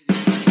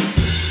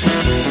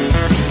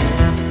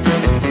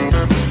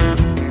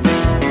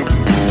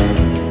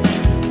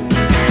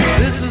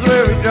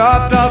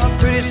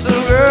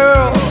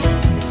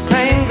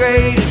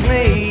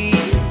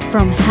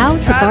How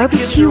to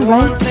Barbecue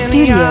Right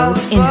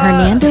Studios in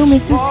Hernando,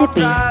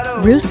 Mississippi,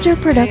 Rooster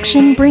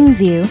Production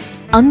brings you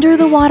Under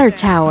the Water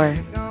Tower,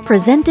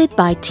 presented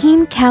by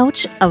Team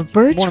Couch of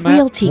Birch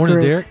Realty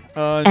Group. Derek.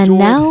 And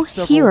now,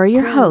 here are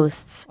your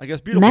hosts,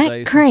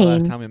 Matt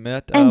Crane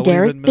and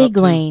Derek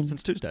Biglane.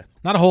 Since Tuesday.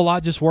 Not a whole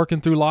lot, just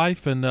working through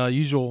life and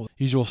usual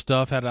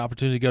stuff. Had an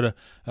opportunity to go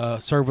to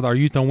serve with our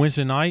youth on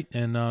Wednesday night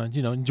and,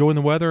 enjoying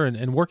the weather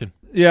and working.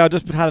 Yeah,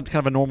 just had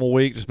kind of a normal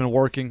week, just been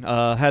working.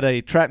 Had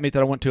a track meet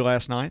that I went to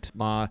last night.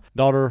 My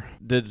daughter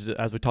did,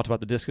 as we talked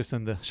about the discus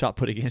and the shot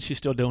put again, she's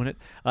still doing it.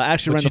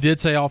 She did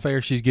say off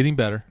air she's getting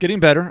better.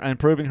 Getting better and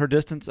improving her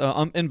distance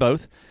in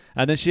both.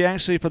 And then she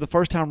actually, for the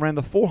first time, ran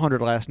the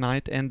 400 last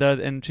night, and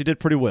she did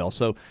pretty well.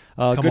 So,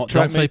 good track meet.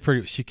 Don't say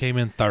pretty. She came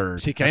in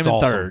third. She came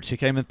in third. She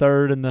came in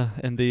third in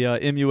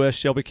the MUS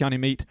Shelby County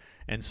meet,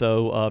 and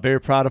so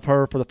very proud of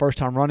her for the first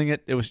time running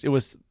it. It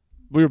was.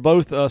 We were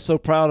both so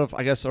proud of,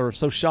 I guess, or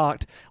so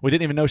shocked. We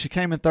didn't even know she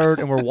came in third,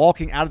 and we're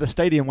walking out of the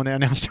stadium when they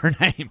announced her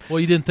name. Well,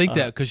 you didn't think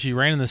that because she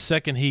ran in the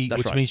second heat,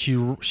 which means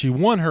she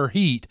won her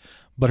heat,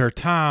 but her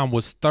time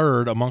was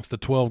third amongst the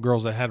 12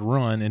 girls that had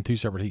run in two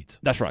separate heats.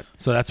 That's right.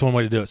 So that's one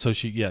way to do it. So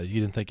you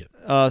didn't think it.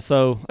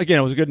 So, again,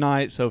 it was a good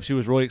night. So she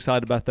was really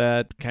excited about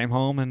that. Came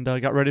home and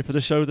got ready for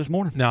the show this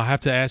morning. Now, I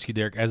have to ask you,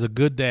 Derek, as a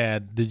good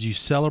dad, did you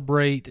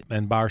celebrate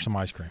and buy her some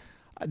ice cream?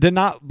 I did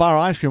not buy her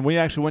ice cream. We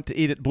actually went to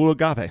eat at Blue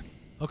Agave.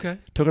 Okay.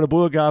 Took her to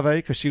Blue Agave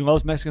because she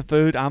loves Mexican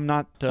food. I'm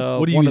not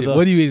What do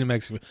you eat in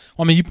Mexican food?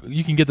 Well, I mean,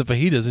 you can get the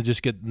fajitas and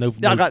just get no.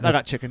 I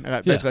got chicken.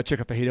 Basically a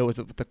chicken fajita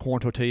with the corn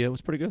tortilla. It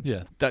was pretty good.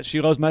 Yeah.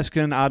 She loves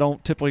Mexican. I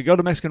don't typically go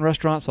to Mexican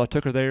restaurants, so I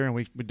took her there and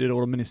we did a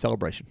little mini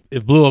celebration.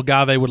 If Blue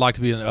Agave would like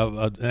to be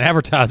an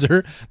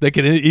advertiser, they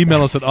can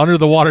email us at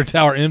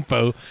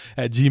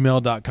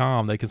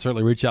underthewatertowerinfo@gmail.com. They can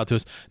certainly reach out to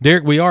us.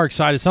 Derek, we are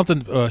excited.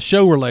 Something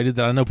show related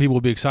that I know people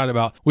will be excited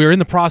about. We are in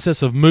the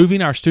process of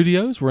moving our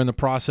studios. We're in the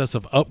process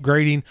of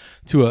upgrading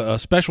to a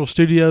special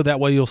studio. That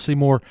way you'll see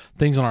more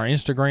things on our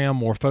Instagram,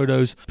 more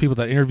photos, people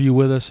that interview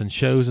with us and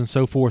shows and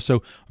so forth.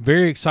 So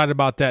very excited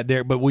about that,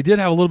 Derek. But we did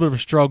have a little bit of a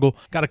struggle.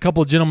 Got a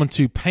couple of gentlemen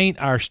to paint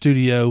our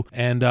studio,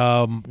 and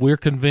we're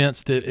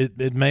convinced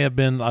it may have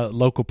been a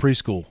local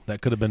preschool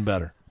that could have been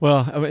better.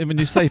 Well, when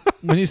you say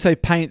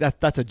paint,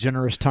 that's a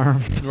generous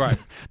term, right?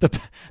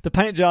 The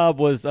paint job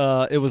was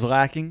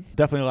lacking,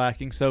 definitely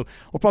lacking. So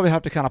we'll probably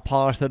have to kind of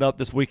polish that up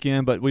this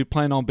weekend. But we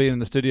plan on being in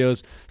the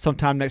studios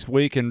sometime next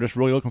week, and just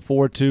really looking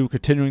forward to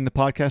continuing the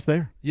podcast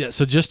there. Yeah.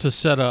 So just to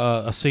set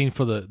a scene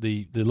for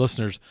the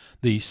listeners,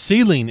 the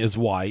ceiling is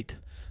white.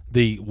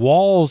 The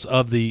walls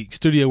of the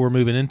studio we're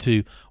moving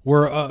into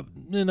were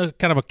in a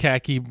kind of a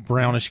khaki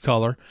brownish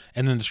color,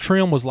 and then the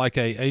trim was like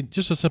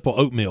just a simple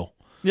oatmeal.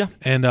 Yeah.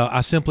 And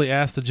I simply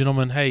asked the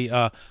gentleman,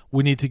 hey,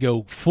 we need to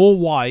go full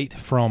white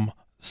from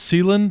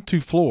ceiling to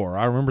floor.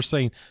 I remember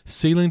saying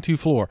ceiling to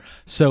floor.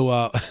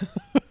 So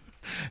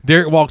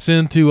Derek walks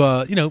into,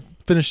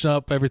 finishing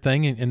up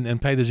everything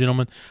and pay the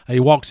gentleman.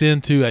 He walks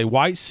into a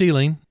white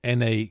ceiling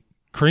and a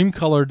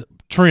cream-colored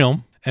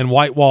trim and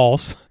white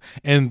walls,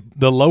 and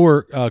the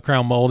lower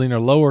crown molding or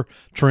lower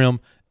trim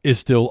is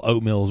still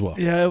oatmeal as well.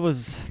 Yeah, it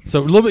was.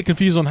 So a little bit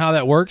confused on how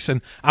that works, and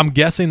I'm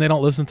guessing they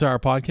don't listen to our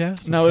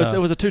podcast. No, it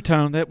was a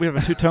two-tone. We have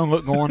a two-tone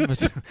look going.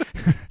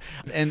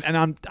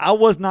 and I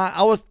was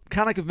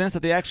kind of convinced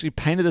that they actually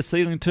painted the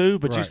ceiling too,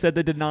 but you said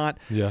they did not.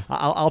 Yeah.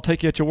 I'll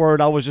take you at your word.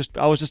 I was just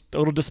a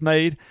little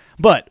dismayed,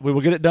 but we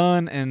will get it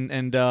done,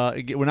 and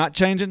we're not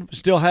changing. We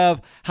still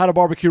have How to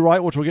Barbecue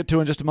Right, which we'll get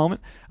to in just a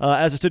moment.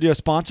 As a studio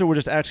sponsor, we're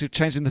just actually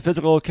changing the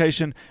physical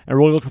location, and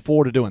really looking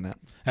forward to doing that.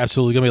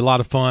 Absolutely. Going to be a lot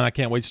of fun. I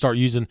can't wait to start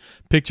using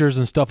pictures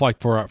and stuff like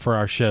for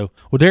our show.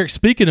 Well, Derek,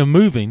 speaking of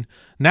moving,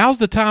 now's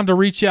the time to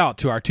reach out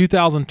to our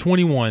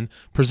 2021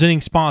 presenting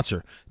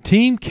sponsor,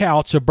 Team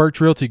Couch of Birch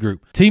Realty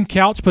Group. Team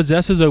Couch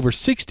possesses over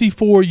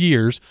 64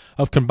 years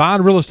of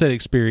combined real estate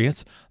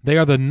experience. They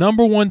are the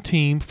number one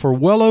team for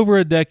well over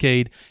a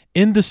decade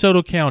in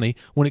DeSoto County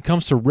when it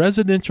comes to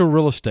residential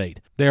real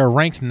estate. They are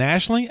ranked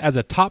nationally as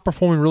a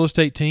top-performing real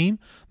estate team.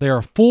 They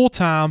are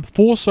full-time,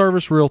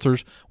 full-service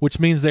realtors, which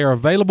means they are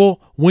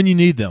available when you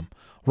need them.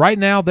 Right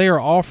now, they are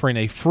offering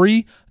a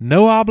free,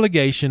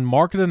 no-obligation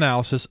market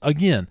analysis.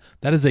 Again,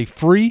 that is a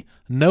free,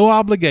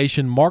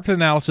 no-obligation market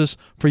analysis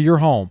for your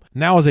home.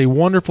 Now is a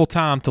wonderful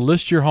time to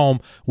list your home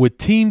with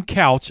Team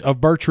Couch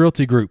of Birch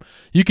Realty Group.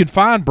 You can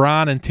find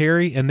Brian and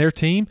Terry and their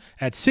team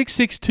at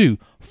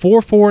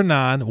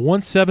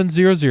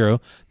 662-449-1700.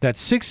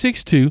 That's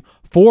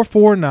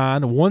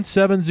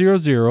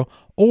 662-449-1700,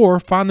 or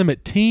find them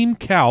at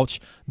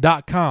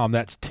teamcouch.com.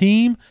 That's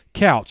teamcouch,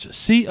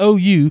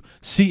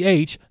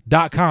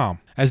 COUCH.com.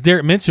 As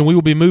Derek mentioned, we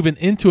will be moving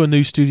into a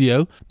new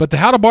studio, but the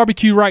How to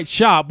Barbecue Right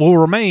shop will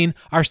remain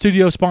our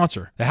studio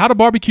sponsor. The How to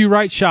Barbecue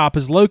Right shop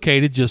is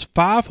located just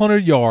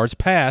 500 yards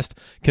past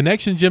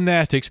Connection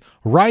Gymnastics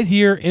right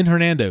here in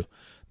Hernando.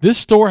 This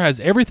store has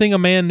everything a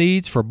man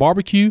needs for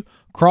barbecue,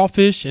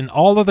 crawfish, and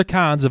all other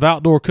kinds of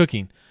outdoor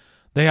cooking.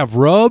 They have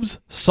rubs,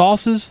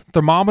 sauces,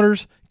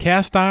 thermometers,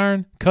 cast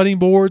iron, cutting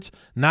boards,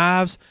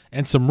 knives,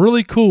 and some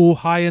really cool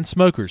high-end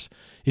smokers.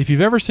 If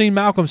you've ever seen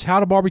Malcolm's How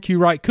to Barbecue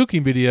Right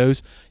cooking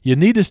videos, you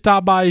need to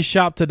stop by his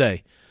shop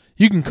today.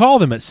 You can call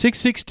them at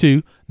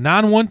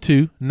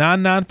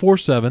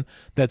 662-912-9947.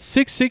 That's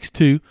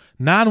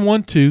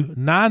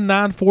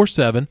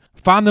 662-912-9947.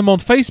 Find them on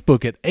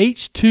Facebook at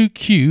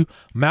H2Q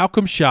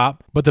Malcolm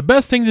Shop. But the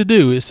best thing to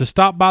do is to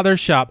stop by their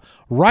shop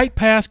right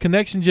past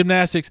Connection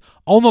Gymnastics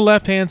on the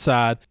left-hand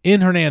side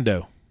in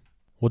Hernando.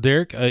 Well,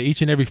 Derek,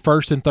 each and every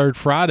first and third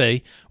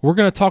Friday, we're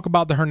going to talk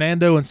about the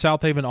Hernando and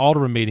South Haven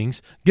Alderman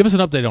meetings. Give us an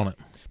update on it.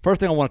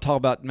 First thing I want to talk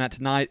about, Matt,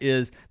 tonight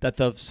is that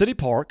the city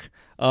park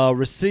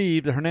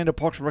the Hernando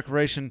Parks and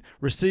Recreation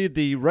received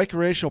the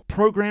Recreational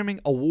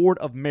Programming Award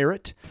of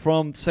Merit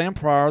from Sam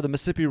Pryor, the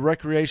Mississippi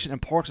Recreation and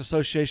Parks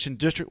Association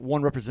District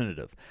 1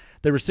 representative.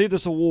 They received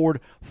this award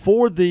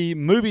for the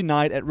movie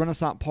night at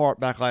Renaissance Park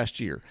back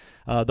last year.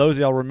 Those of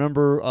y'all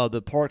remember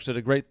the parks did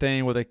a great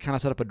thing where they kind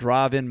of set up a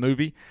drive-in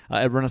movie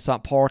at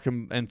Renaissance Park,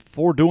 and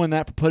for doing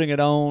that, for putting it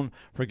on,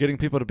 for getting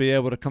people to be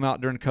able to come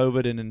out during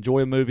COVID and enjoy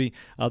a movie,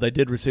 they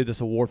did receive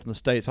this award from the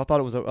state. So I thought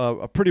it was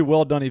a pretty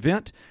well-done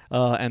event,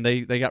 and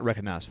they got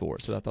recognized for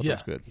it. So I thought that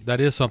was good.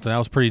 That is something. That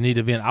was a pretty neat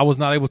event. I was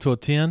not able to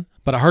attend,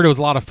 but I heard it was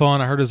a lot of fun.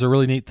 I heard it was a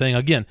really neat thing.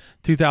 Again,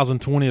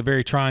 2020, a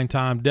very trying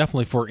time,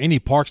 definitely for any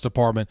parks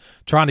department,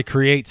 trying to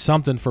create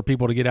something for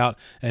people to get out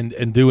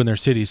and do in their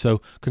city.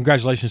 So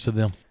congratulations to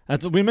them.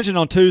 As we mentioned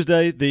on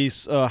Tuesday, the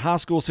high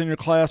school senior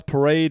class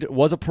parade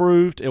was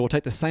approved. It will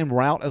take the same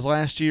route as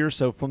last year,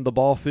 so from the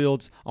ball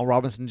fields on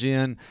Robinson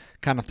Gin,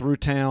 kind of through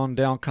town,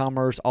 down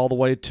Commerce, all the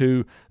way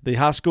to the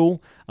high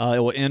school. It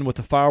will end with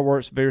the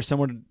fireworks, very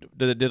similar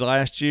to it did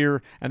last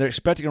year, and they're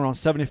expecting around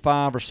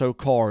 75 or so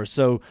cars.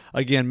 So,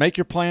 again, make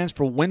your plans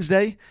for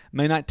Wednesday,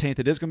 May 19th.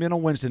 It is going to be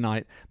on Wednesday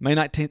night, May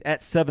 19th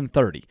at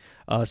 7:30.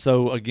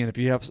 So, again, if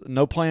you have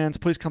no plans,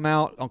 please come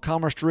out on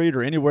Commerce Street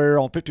or anywhere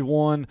on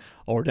 51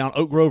 or down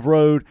Oak Grove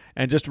Road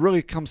and just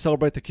really come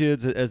celebrate the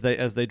kids as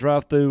they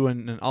drive through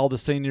and all the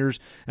seniors.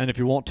 And if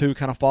you want to,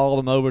 kind of follow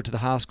them over to the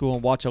high school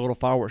and watch a little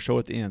fireworks show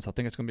at the end. So I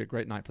think it's going to be a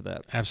great night for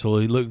that.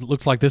 Absolutely.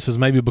 Looks like this is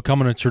maybe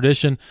becoming a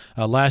tradition.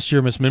 Last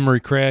year, Miss Memory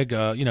Craig,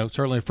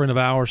 certainly a friend of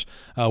ours,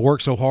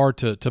 worked so hard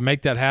to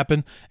make that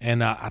happen.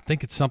 And I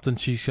think it's something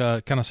she's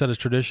kind of set as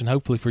tradition,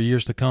 hopefully for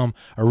years to come.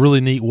 A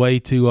really neat way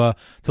to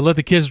let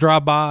the kids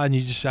drive by and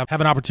you just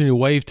have an opportunity to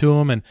wave to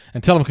them and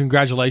tell them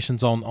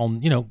congratulations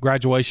on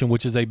graduation,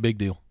 which is a big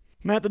deal.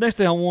 Matt, the next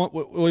thing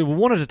we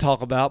wanted to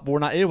talk about, but we're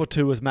not able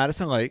to, is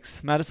Madison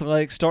Lakes. Madison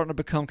Lakes starting to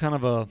become kind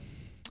of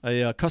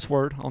a cuss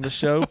word on this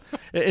show.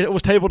 It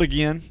was tabled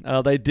again.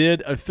 They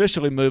did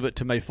officially move it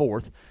to May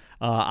 4th.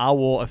 I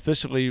will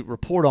officially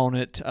report on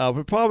it.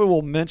 We probably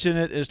will mention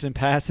it just in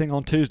passing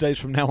on Tuesdays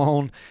from now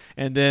on,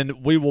 and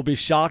then we will be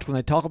shocked when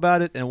they talk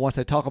about it. And once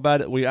they talk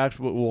about it, we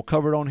actually will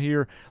cover it on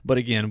here. But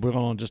again, we're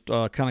going to just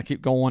kind of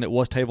keep going. It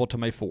was tabled to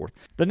May 4th.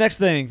 The next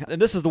thing, and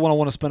this is the one I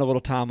want to spend a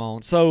little time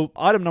on. So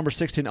item number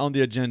 16 on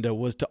the agenda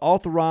was to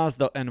authorize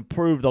and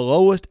approve the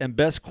lowest and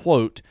best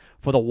quote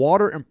for the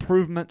water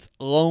improvements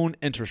loan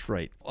interest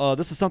rate.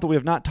 This is something we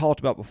have not talked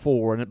about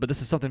before, but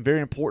this is something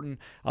very important.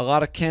 A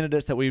lot of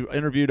candidates that we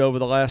interviewed over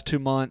the last 2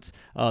 months,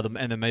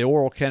 and the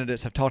mayoral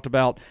candidates have talked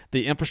about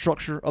the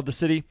infrastructure of the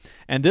city,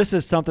 and this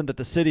is something that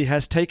the city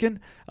has taken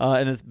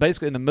and is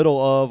basically in the middle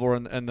of, or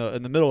in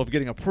the middle of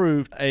getting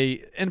approved,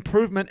 a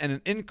improvement and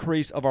an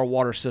increase of our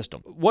water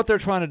system. What they're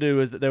trying to do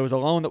is that there was a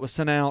loan that was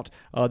sent out,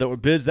 there were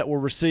bids that were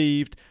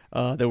received,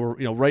 there were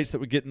rates that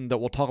we're getting that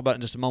we'll talk about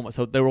in just a moment.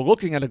 So they were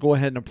looking at go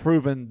ahead and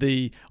approving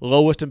the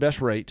lowest and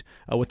best rate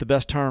with the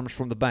best terms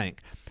from the bank.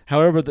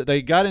 However,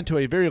 they got into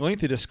a very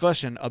lengthy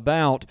discussion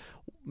about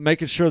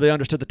making sure they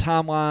understood the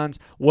timelines,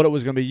 what it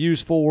was going to be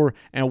used for,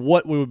 and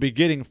what we would be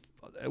getting,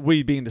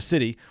 we being the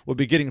city, would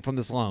be getting from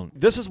this loan.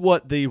 This is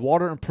what the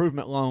water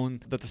improvement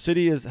loan that the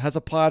city has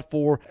applied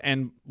for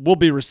and will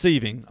be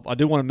receiving. I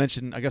do want to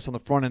mention, I guess on the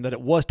front end, that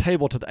it was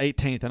tabled to the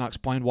 18th, and I'll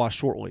explain why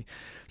shortly.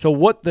 So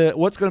what's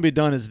going to be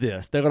done is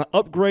this. They're going to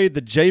upgrade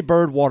the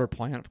Jaybird water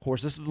plant. Of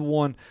course, this is the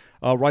one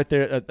right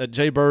there at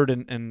Jaybird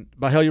and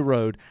Byhalia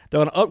Road. They're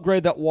going to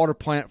upgrade that water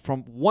plant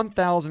from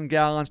 1,000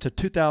 gallons to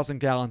 2,000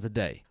 gallons a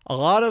day. A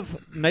lot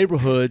of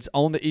neighborhoods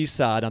on the east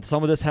side, and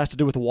some of this has to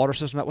do with the water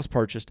system that was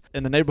purchased,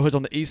 and the neighborhoods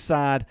on the east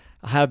side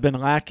have been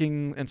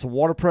lacking in some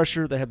water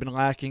pressure. They have been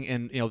lacking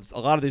in a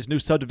lot of these new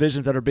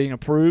subdivisions that are being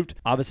approved.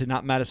 Obviously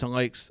not Madison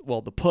Lakes.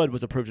 Well, the PUD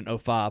was approved in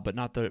 2005, but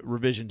not the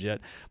revisions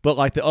yet. But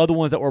like the other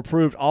ones that were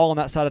approved all on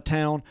that side of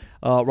town,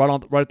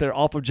 right there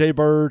off of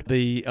Jaybird,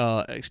 the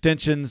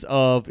extensions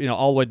of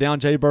all the way down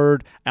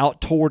Jaybird out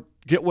toward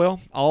Getwell,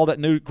 all that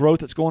new growth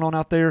that's going on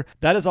out there,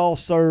 that is all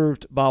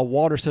served by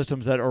water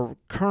systems that are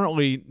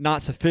currently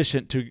not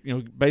sufficient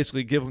to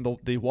basically give them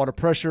the water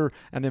pressure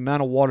and the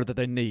amount of water that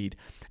they need.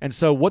 And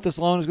so what this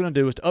loan is going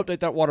to do is to update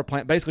that water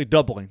plant, basically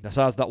doubling the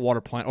size of that water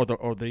plant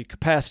or the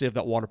capacity of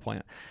that water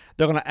plant.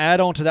 They're going to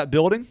add on to that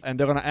building, and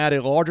they're going to add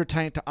a larger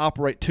tank to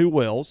operate 2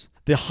 wells.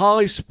 The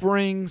Holly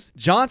Springs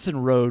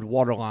Johnson Road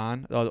water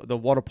line, the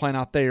water plant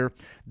out there,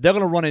 they're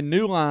going to run a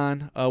new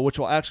line, which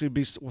will actually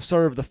will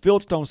serve the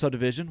Fieldstone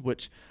subdivision,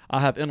 which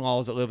I have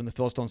in-laws that live in the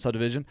Fieldstone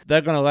subdivision.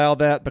 They're going to allow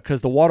that because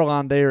the water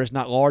line there is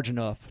not large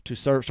enough to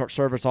start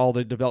service all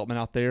the development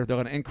out there. They're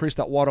going to increase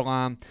that water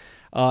line,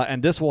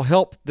 and this will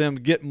help them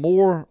get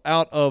more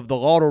out of the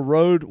Lauder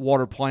Road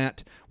water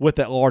plant with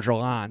that larger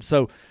line.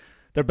 So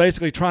they're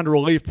basically trying to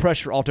relieve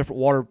pressure off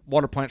different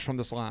water plants from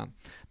this line.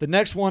 The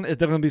next one is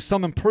there going to be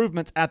some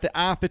improvements at the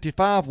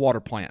I-55 water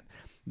plant.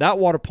 That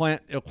water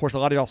plant, of course, a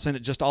lot of y'all seen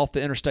it just off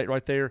the interstate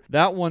right there.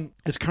 That one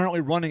is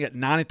currently running at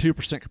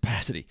 92%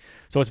 capacity.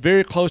 So it's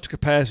very close to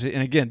capacity.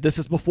 And again, this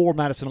is before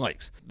Madison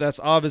Lakes. That's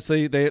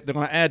obviously, they're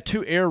going to add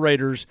 2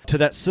 aerators to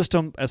that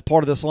system as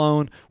part of this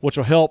loan, which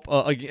will help,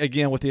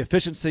 again, with the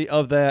efficiency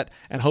of that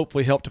and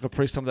hopefully help to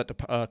increase some of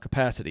that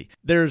capacity.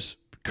 There's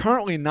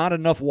currently not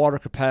enough water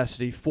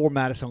capacity for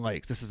Madison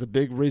Lakes. This is a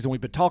big reason we've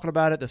been talking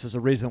about it. This is a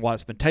reason why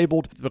it's been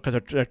tabled, because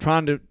they're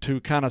trying to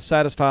kind of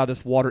satisfy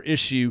this water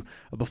issue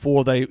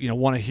before they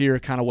want to hear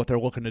kind of what they're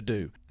looking to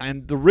do.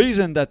 And the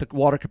reason that the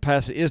water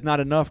capacity is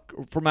not enough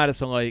for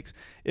Madison Lakes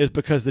is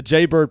because the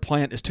Jaybird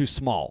plant is too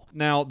small.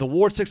 Now, the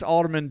Ward 6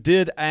 alderman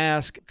did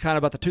ask kind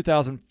of about the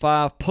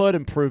 2005 PUD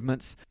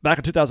improvements. Back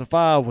in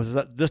 2005, was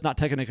this not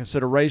taken into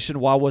consideration?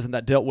 Why wasn't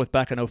that dealt with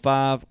back in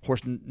 2005? Of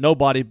course,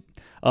 nobody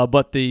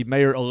but the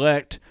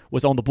mayor-elect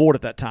was on the board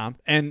at that time.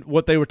 And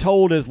what they were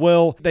told is,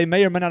 well, they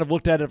may or may not have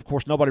looked at it. Of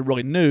course, nobody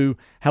really knew.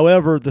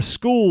 However, the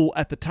school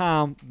at the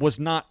time was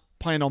not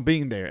planning on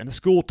being there, and the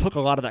school took a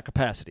lot of that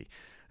capacity.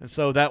 And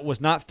so that was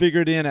not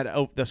figured in.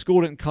 The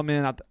school didn't come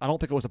in. I don't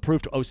think it was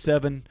approved to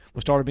 2007.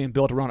 It started being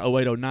built around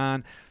 2008,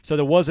 2009. So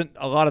there wasn't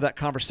a lot of that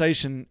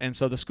conversation, and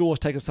so the school was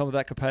taking some of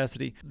that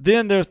capacity.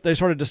 Then they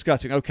started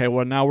discussing, okay,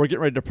 well, now we're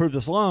getting ready to approve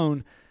this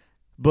loan,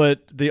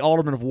 but the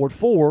alderman of Ward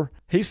 4,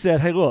 he said,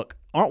 hey, look,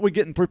 aren't we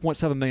getting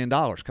 $3.7 million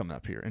coming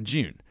up here in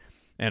June?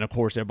 And, of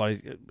course,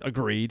 everybody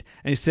agreed.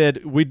 And he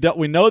said, we know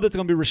that there's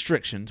going to be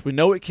restrictions. We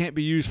know it can't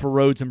be used for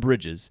roads and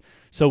bridges.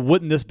 So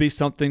wouldn't this be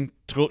something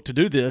to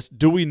do this?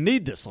 Do we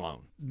need this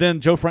loan?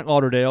 Then Joe Frank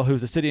Lauderdale,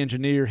 who's the city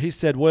engineer, he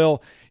said,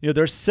 well,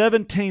 there's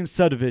 17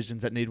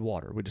 subdivisions that need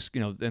water. We just,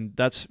 and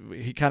that's,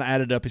 he kind of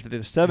added up. He said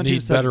there's 17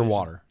 need better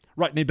water.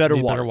 Right, need better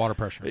water. Better water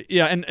pressure.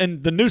 Yeah,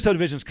 and the new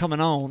subdivisions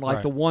coming on, like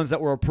right. the ones that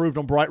were approved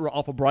on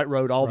off of Bright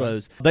Road, all right.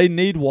 Those, they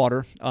need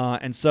water.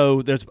 And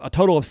so there's a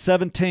total of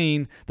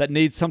 17 that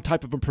need some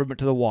type of improvement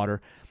to the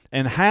water.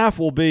 And half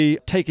will be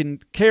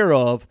taken care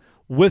of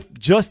with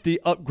just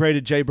the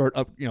upgraded Jaybird,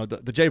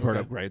 the Jaybird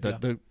upgrade,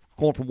 the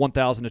going from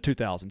 1,000 to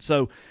 2,000.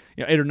 So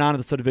 8 or 9 of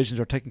the subdivisions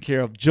are taken care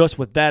of just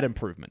with that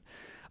improvement.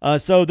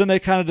 So then they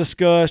kind of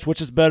discussed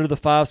which is better, the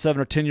 5, 7,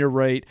 or 10-year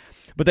rate.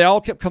 But they all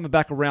kept coming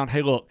back around,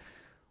 hey, look,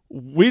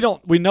 we know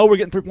we're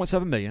getting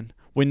 $3.7 million.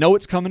 We know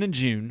it's coming in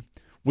June.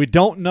 We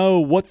don't know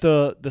what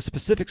the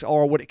specifics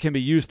are, what it can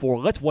be used for.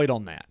 Let's wait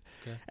on that.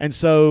 Okay. And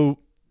so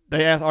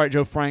they asked, all right,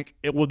 Joe Frank,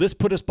 will this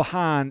put us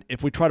behind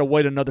if we try to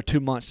wait another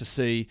 2 months to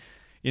see?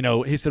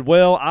 He said,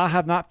 well, I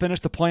have not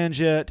finished the plans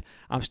yet.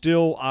 I'm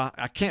still,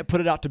 I can't put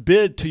it out to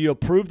bid till you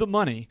approve the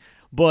money,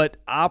 but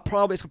it's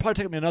going to probably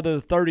take me another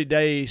 30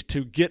 days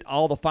to get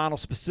all the final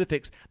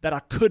specifics that I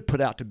could put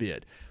out to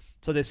bid.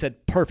 So they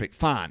said, perfect,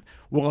 fine.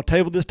 We're going to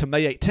table this to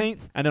May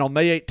 18th, and then on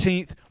May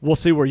 18th, we'll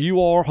see where you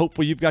are.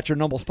 Hopefully you've got your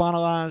numbers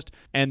finalized,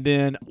 and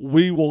then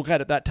we will get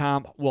at that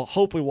time,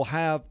 hopefully we'll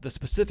have the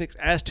specifics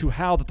as to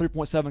how the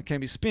 3.7 can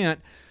be spent,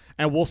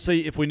 and we'll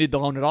see if we need the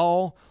loan at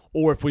all,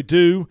 or if we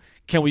do,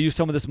 can we use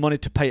some of this money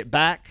to pay it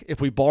back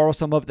if we borrow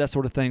some of it, that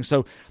sort of thing.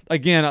 So,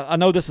 again, I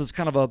know this is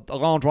kind of a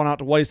long,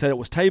 drawn-out way that it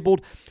was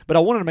tabled, but I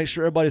wanted to make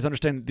sure everybody's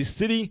understanding the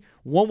city,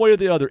 one way or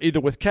the other, either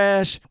with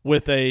cash,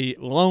 with a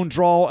loan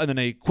draw, and then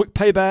a quick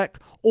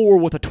payback, or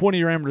with a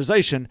 20-year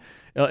amortization,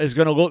 is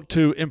going to look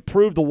to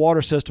improve the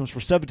water systems for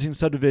 17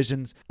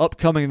 subdivisions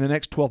upcoming in the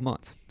next 12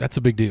 months. That's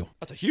a big deal.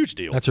 That's a huge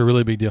deal. That's a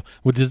really big deal.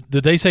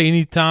 Did they say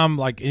any time,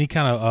 like any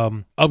kind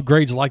of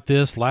upgrades like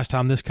this, last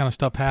time this kind of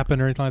stuff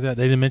happened or anything like that?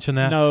 They didn't mention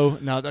that? No.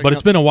 But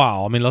it's been a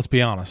while. I mean, let's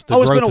be honest.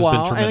 It's been a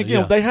while. And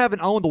again, they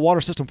haven't owned the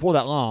water system for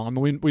that long. I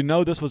mean, we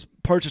know this was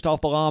purchased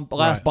off the last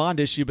right. bond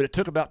issue, but it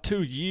took about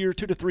 2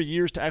 to 3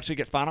 years to actually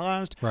get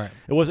finalized. Right.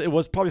 It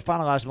was probably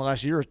finalized in the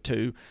last year or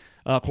two.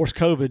 Of course,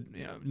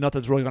 COVID,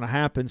 nothing's really going to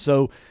happen.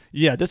 So,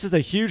 yeah, this is a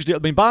huge deal. I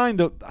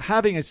mean,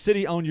 having a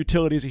city-owned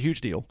utility is a huge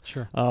deal.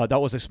 Sure.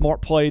 That was a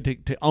smart play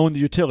to own the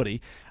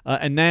utility.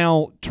 And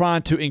now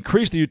trying to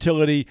increase the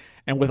utility,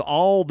 and with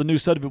all the new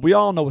subdivisions, we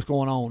all know what's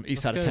going on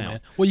east side of town. Man.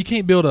 Well, you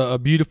can't build a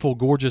beautiful,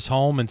 gorgeous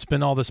home and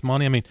spend all this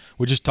money. I mean,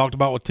 we just talked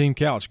about with Team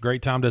Couch,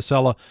 great time to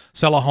sell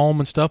a home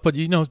and stuff. But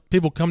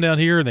people come down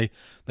here and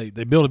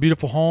they build a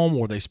beautiful home,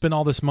 or they spend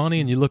all this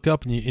money, and you look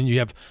up and you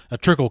have a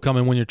trickle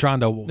coming when you're trying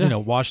to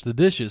wash the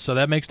dishes. So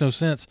that makes no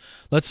sense.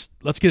 Let's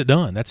get it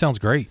done. That sounds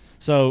great.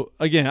 So,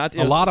 again,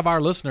 a lot of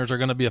our listeners are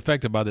going to be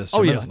affected by this.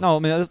 Oh, yeah. No, I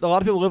mean, a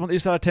lot of people live on the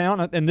east side of town,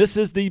 and this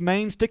is the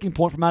main sticking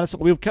point for Madison.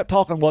 We kept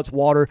talking, it's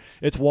water.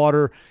 It's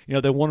water.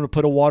 They wanted to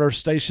put a water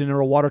station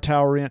or a water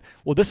tower in.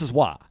 Well, this is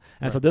why.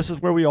 And so this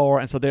is where we are.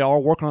 And so they are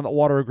working on the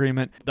water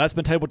agreement. That's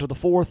been tabled to the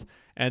 4th.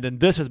 And then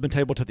this has been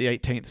tabled to the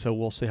 18th, so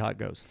we'll see how it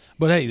goes.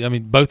 But hey, I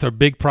mean, both are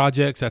big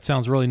projects. That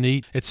sounds really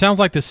neat. It sounds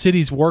like the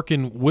city's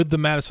working with the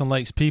Madison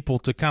Lakes people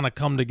to kind of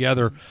come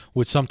together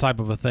with some type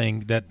of a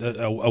thing that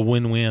a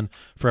win-win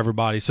for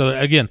everybody. So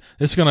again,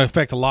 this is going to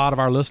affect a lot of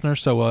our listeners.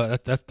 So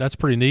that's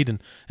pretty neat, and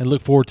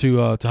look forward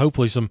to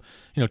hopefully some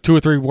 2 or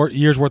 3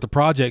 years worth of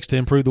projects to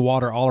improve the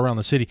water all around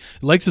the city.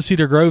 Lakes of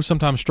Cedar Grove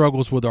sometimes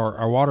struggles with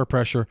our water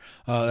pressure,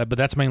 but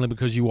that's mainly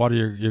because you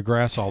water your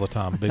grass all the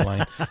time, Big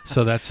Lane.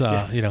 So that's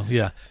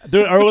yeah. Do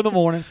it early in the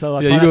morning. So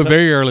you do it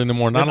very early in the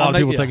morning. Not a lot of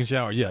people taking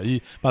showers. Yeah,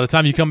 by the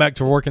time you come back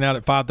to working out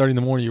at 5:30 in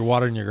the morning, you're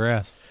watering your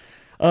grass.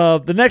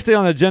 The next thing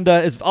on the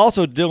agenda is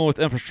also dealing with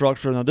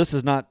infrastructure. Now, this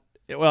is not.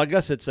 Well, I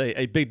guess it's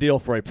a big deal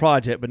for a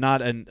project, but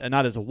not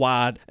as a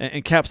wide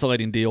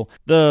encapsulating deal.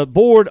 The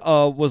board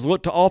was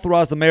looked to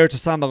authorize the mayor to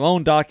sign the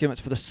loan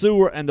documents for the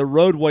sewer and the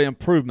roadway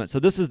improvements. So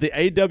this is the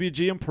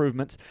AWG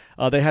improvements.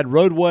 They had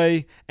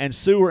roadway and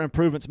sewer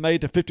improvements made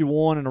to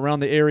 51 and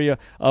around the area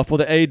for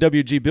the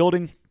AWG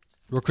building.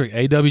 Real quick,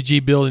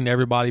 AWG building,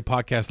 everybody,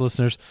 podcast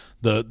listeners,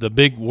 the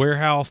big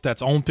warehouse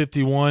that's on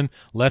 51,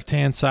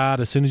 left-hand side,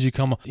 as soon as you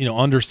come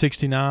under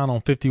 69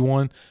 on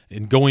 51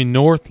 and going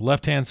north,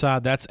 left-hand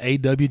side, that's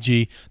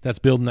AWG that's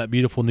building that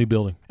beautiful new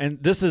building.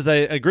 And this is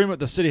an agreement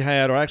the city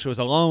had, or actually it was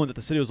a loan that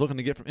the city was looking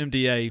to get from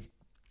MDA,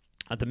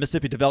 the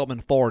Mississippi Development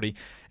Authority,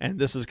 and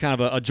this is kind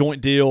of a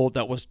joint deal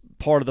that was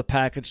part of the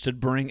package to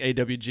bring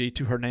AWG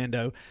to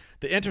Hernando.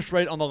 The interest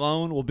rate on the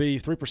loan will be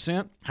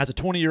 3%, has a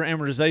 20-year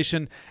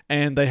amortization,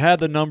 and they had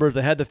the numbers,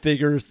 they had the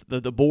figures.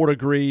 The board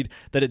agreed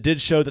that it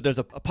did show that there's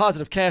a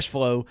positive cash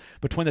flow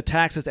between the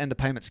taxes and the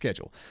payment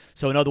schedule.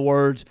 So in other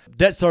words,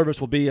 debt service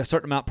will be a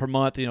certain amount per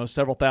month,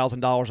 several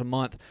 $1,000s a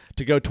month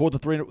to go toward the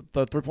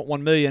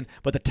 $3.1 million,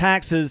 but the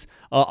taxes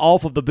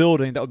off of the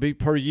building that would be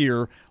per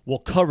year will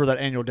cover that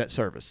annual debt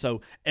service.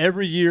 So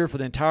every year for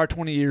the entire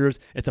 20 years,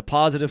 it's a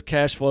positive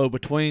cash flow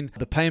between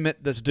the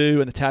payment that's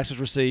due and the taxes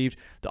received.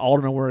 The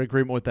aldermen were in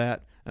agreement with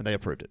that, and they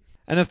approved it.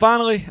 And then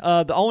finally,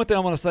 the only thing I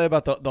want to say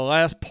about the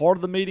last part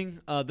of the meeting,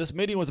 this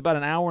meeting was about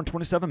an hour and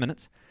 27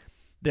 minutes.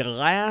 The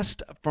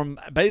last, from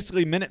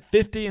basically minute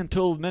 50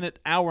 until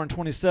hour and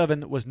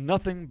 27, was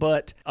nothing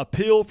but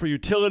appeal for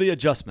utility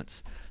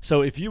adjustments.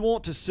 So if you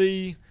want to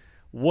see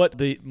what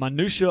the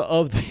minutia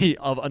of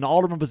an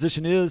alderman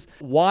position is,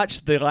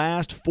 watch the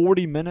last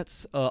 40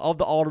 minutes of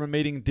the alderman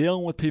meeting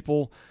dealing with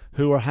people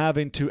who are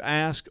having to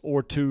ask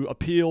or to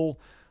appeal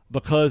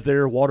because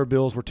their water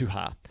bills were too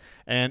high.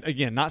 And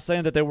again, not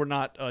saying that they were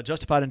not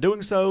justified in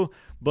doing so,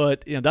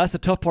 but that's the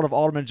tough part of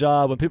alderman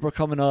job, when people are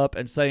coming up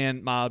and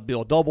saying my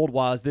bill doubled,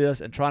 why is this,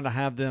 and trying to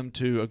have them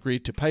to agree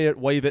to pay it,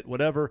 waive it,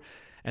 whatever.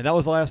 And that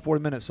was the last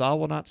 40 minutes, so I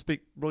will not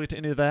speak really to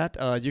any of that.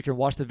 You can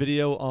watch the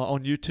video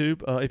on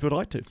YouTube if you would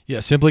like to. Yeah,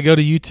 simply go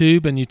to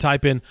YouTube and you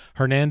type in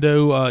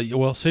Hernando,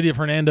 City of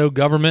Hernando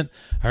government,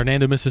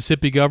 Hernando,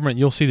 Mississippi government.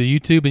 You'll see the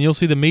YouTube and you'll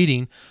see the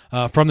meeting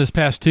from this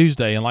past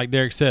Tuesday. And like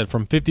Derek said,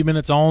 from 50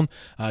 minutes on,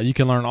 you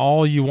can learn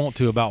all you want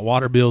to about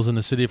water bills in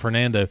the city of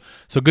Hernando.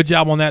 So good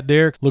job on that,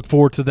 Derek. Look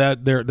forward to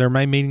that. Their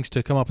main meetings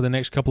to come up in the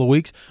next couple of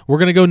weeks. We're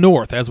going to go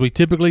north, as we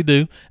typically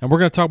do, and we're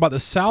going to talk about the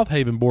South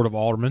Haven Board of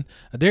Aldermen.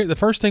 Derek, the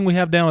first thing we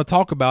have down to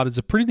talk about is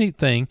a pretty neat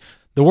thing.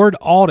 The word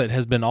audit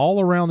has been all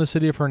around the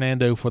city of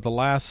Hernando for the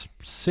last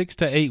 6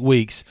 to 8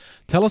 weeks.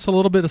 Tell us a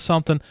little bit of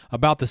something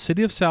about the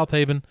City of South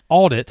Haven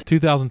Audit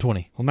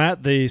 2020. Well,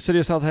 Matt, the City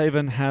of South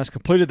Haven has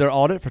completed their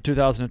audit for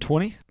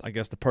 2020. I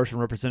guess the person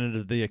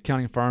representative of the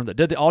accounting firm that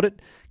did the audit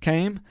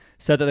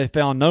said that they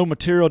found no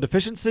material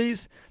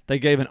deficiencies. They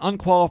gave an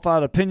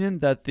unqualified opinion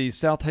that the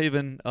South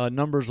Haven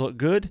numbers look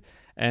good,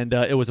 and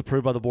it was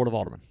approved by the Board of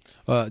Aldermen.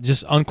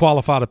 Just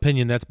unqualified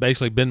opinion. That's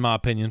basically been my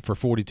opinion for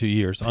 42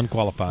 years.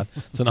 Unqualified.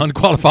 It's an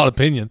unqualified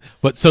opinion.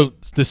 But so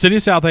the City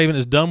of South Haven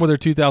is done with their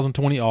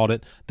 2020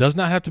 audit. Does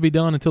not have to be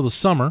done until the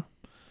summer.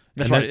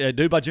 That's right.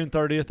 Due by June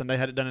 30th, and they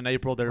had it done in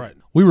April. Right.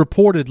 We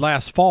reported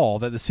last fall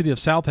that the City of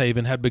South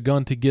Haven had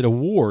begun to get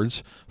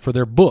awards for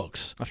their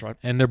books. That's right.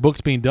 And their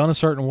books being done a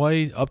certain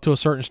way, up to a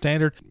certain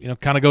standard,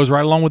 kind of goes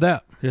right along with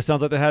that. It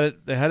sounds like they had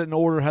it in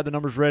order, had the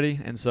numbers ready,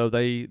 and so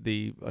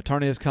the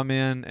attorney has come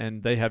in,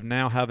 and they have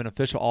an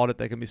official audit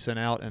that can be sent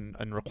out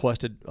and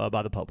requested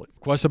by the public.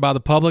 Requested by the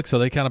public, so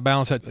they kind of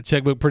balance that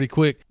checkbook pretty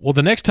quick. Well,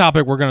 the next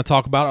topic we're going to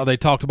talk about, or they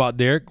talked about,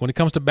 Derek, when it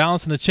comes to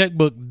balancing the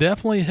checkbook,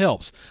 definitely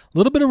helps. A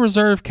little bit of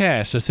reserve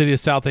cash the City of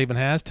South Haven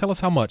has. Tell us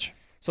how much.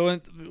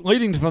 So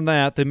leading from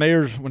that, the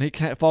mayor's, when he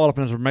followed up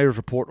in his mayor's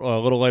report a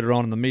little later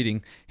on in the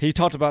meeting, he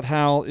talked about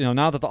how,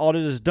 now that the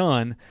audit is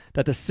done,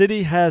 that the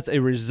city has a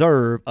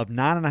reserve of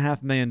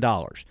 $9.5 million.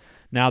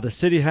 Now, the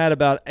city had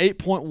about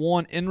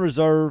 8.1 in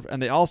reserve,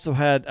 and they also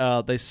had,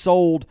 they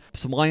sold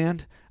some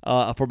land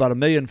for about $1.4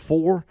 million,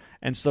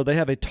 and so they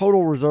have a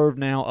total reserve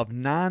now of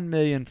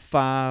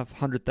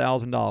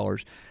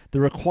 $9,500,000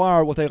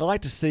 what they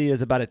like to see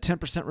is about a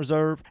 10%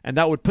 reserve, and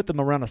that would put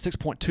them around a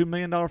 $6.2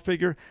 million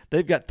figure.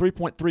 They've got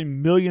 $3.3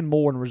 million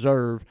more in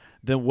reserve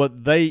than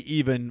what they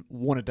even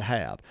wanted to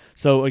have.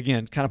 So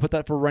again, kind of put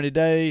that for a rainy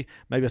day.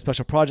 Maybe a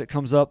special project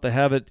comes up. They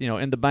have it,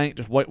 in the bank,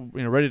 just wait,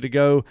 ready to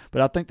go.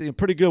 But I think they're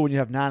pretty good when you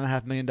have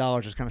 $9.5 million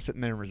just kind of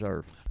sitting there in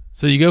reserve.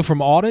 So you go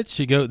from audits,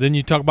 then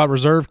you talk about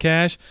reserve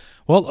cash.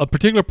 Well, a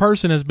particular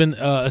person has been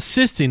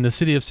assisting the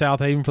city of South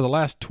Haven for the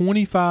last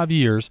 25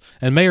 years,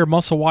 and Mayor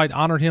Musselwhite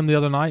honored him the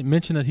other night,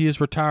 mentioned that he is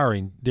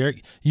retiring.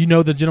 Derek, you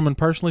know the gentleman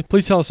personally.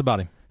 Please tell us about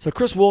him. So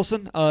Chris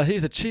Wilson,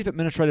 he's the Chief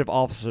Administrative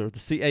Officer, the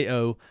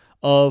CAO,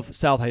 of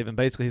South Haven.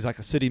 Basically, he's like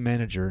a city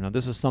manager. Now,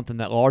 this is something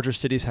that larger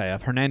cities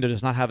have. Hernando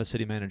does not have a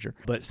city manager,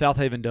 but South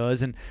Haven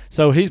does. And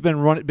so he's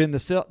been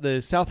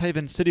the South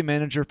Haven city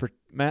manager for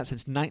Matt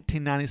since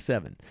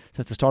 1997,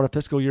 since the start of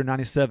fiscal year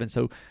 97.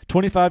 So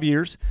 25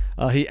 years.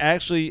 He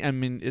actually,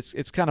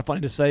 it's kind of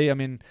funny to say.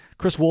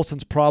 Chris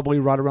Wilson's probably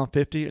right around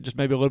 50, just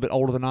maybe a little bit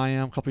older than I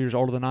am, a couple years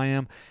older than I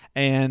am.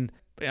 And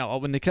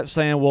when they kept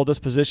saying, well, this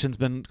position's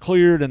been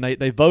cleared, and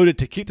they voted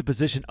to keep the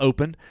position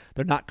open,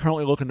 they're not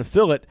currently looking to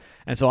fill it.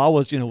 And so I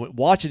was,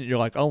 watching it, you're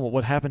like, oh, well,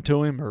 what happened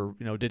to him? Or,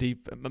 did he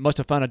must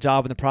have found a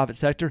job in the private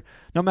sector?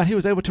 No, man, he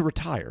was able to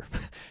retire.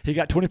 He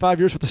got 25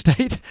 years with the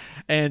state,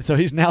 and so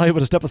he's now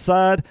able to step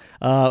aside.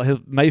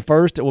 His May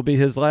 1st, it will be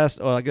his last,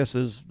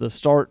 is the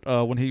start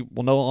when he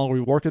will no longer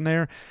be working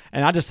there.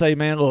 And I just say,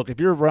 man, look, if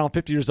you're around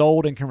 50 years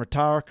old and can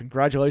retire,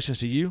 congratulations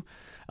to you.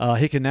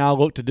 He can now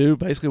look to do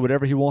basically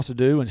whatever he wants to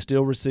do and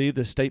still receive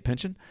the state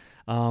pension.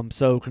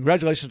 So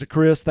congratulations to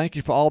Chris. Thank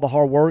you for all the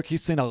hard work.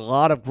 He's seen a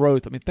lot of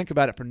growth. Think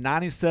about it. From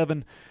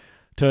 97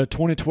 to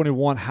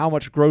 2021, how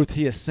much growth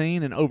he has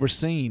seen and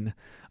overseen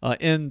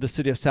in the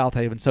city of South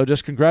Haven. So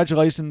just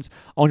congratulations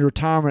on your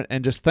retirement,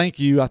 and just thank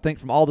you. I think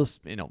from all this,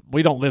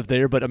 we don't live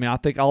there, but I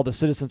think all the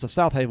citizens of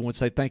South Haven would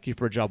say thank you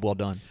for a job well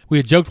done. We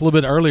had joked a little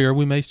bit earlier,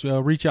 we may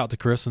reach out to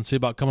Chris and see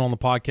about coming on the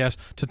podcast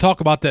to talk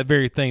about that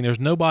very thing.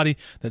 There's nobody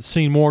that's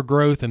seen more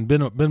growth and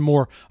been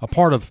more a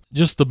part of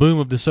just the boom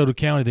of DeSoto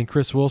County than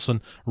Chris Wilson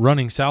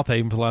running South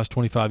Haven for the last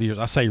 25 years.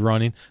 I say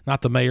running,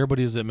 not the mayor, but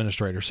he's the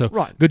administrator. So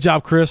right. Good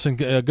job, Chris, and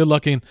good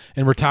luck in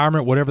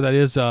retirement, whatever that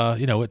is,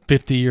 at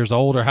 50 years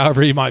old or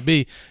however he might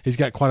be. He's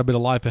got quite a bit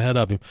of life ahead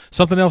of him.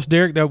 Something else,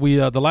 Derek, that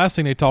the last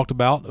thing they talked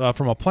about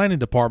from a planning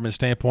department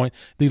standpoint,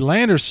 the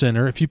Landers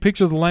Center. If you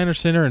picture the Landers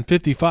Center in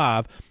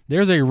 55,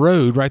 there's a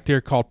road right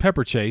there called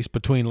Pepper Chase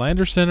between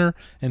Landers Center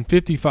and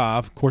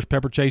 55. Of course,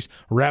 Pepper Chase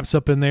wraps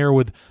up in there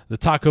with the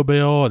Taco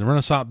Bell and the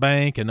Renaissance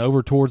Bank and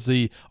over towards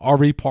the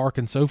RV park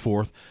and so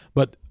forth.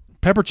 But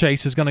Pepper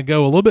Chase is going to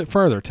go a little bit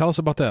further. Tell us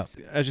about that.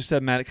 As you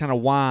said, Matt, it kind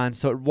of winds.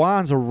 So it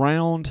winds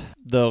around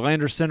the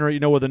Landers Center,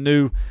 where the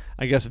new,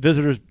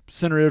 visitors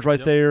center is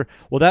right there.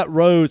 Well, that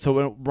road, so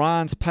when it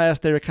winds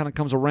past there, it kind of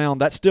comes around.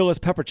 That still is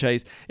Pepper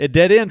Chase. It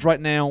dead ends right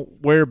now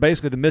where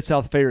basically the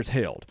Mid-South Fair is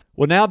held.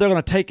 Well, now they're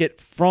going to take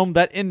it from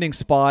that ending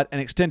spot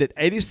and extend it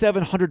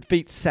 8,700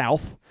 feet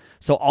south.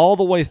 So all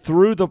the way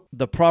through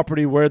the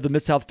property where the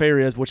Mid-South Fair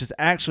is, which is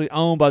actually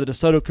owned by the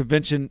DeSoto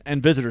Convention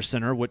and Visitor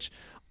Center, which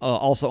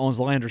also owns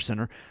the Landers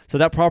Center. So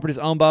that property is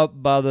owned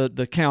by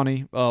the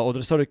county or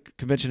the DeSoto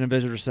Convention and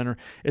Visitor Center.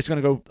 It's going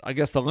to go,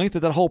 the length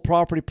of that whole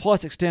property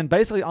plus extend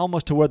basically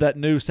almost to where that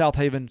new South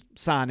Haven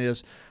sign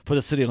is for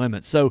the city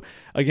limits. So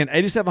again,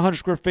 8,700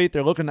 square feet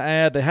they're looking to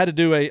add. They had to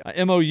do a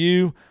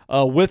MOU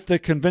with the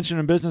Convention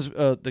and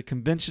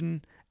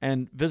Convention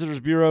and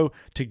Visitors Bureau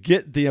to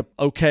get the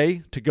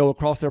okay to go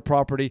across their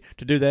property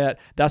to do that.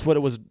 That's what it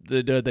was.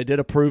 They did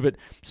approve it.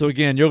 So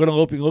again, you're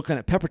going to be looking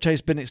at Pepper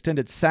Chase being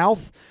extended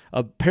south,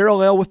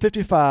 parallel with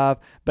 55,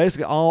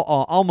 basically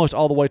almost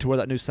all the way to where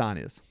that new sign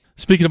is.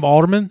 Speaking of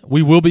aldermen,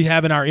 we will be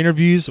having our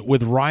interviews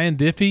with Ryan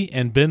Diffie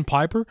and Ben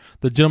Piper,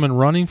 the gentleman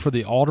running for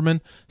the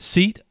alderman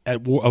seat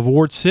of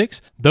Ward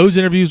 6. Those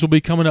interviews will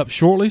be coming up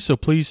shortly, so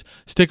please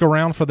stick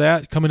around for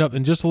that coming up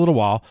in just a little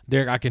while.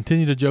 Derek, I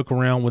continue to joke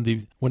around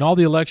when all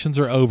the elections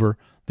are over,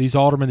 these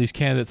aldermen, these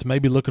candidates may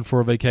be looking for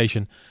a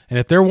vacation. And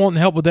if they're wanting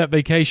help with that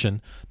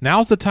vacation,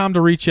 now's the time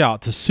to reach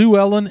out to Sue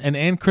Ellen and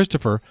Ann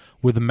Christopher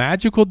with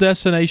Magical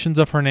Destinations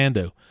of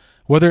Hernando.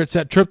 Whether it's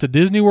that trip to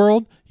Disney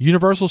World,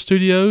 Universal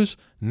Studios,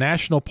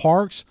 national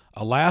parks,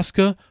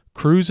 Alaska,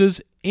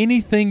 cruises,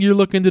 anything you're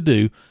looking to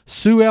do,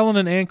 Sue Ellen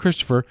and Ann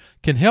Christopher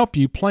can help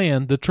you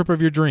plan the trip of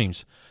your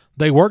dreams.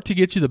 They work to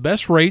get you the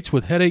best rates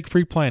with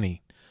headache-free planning.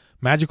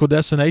 Magical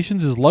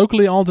Destinations is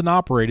locally owned and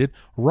operated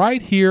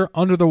right here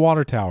under the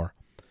water tower.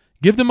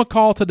 Give them a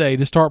call today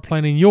to start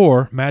planning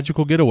your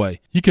magical getaway.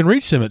 You can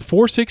reach them at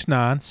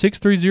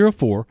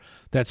 469-6304.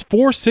 That's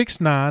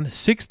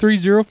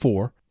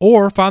 469-6304.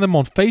 Or find them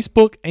on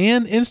Facebook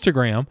and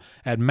Instagram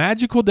at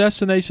Magical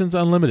Destinations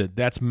Unlimited.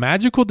 That's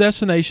Magical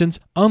Destinations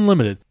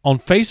Unlimited on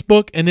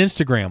Facebook and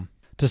Instagram.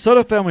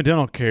 DeSoto Family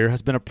Dental Care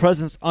has been a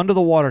presence under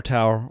the water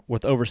tower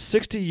with over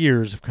 60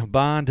 years of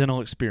combined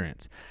dental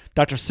experience.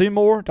 Dr.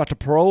 Seymour, Dr.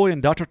 Paroli,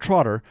 and Dr.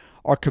 Trotter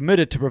are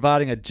committed to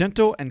providing a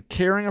gentle and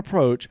caring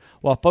approach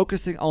while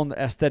focusing on the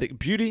aesthetic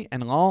beauty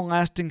and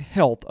long-lasting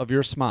health of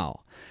your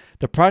smile.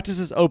 The practice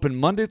is open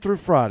Monday through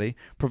Friday,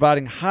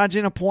 providing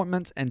hygiene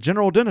appointments and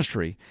general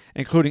dentistry,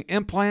 including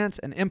implants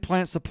and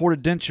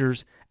implant-supported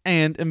dentures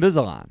and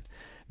Invisalign.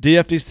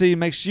 DFDC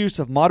makes use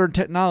of modern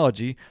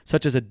technology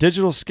such as a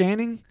digital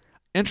scanning,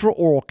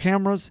 intraoral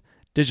cameras,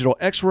 digital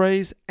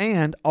x-rays,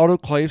 and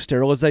autoclave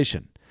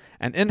sterilization.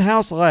 An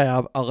in-house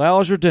lab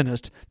allows your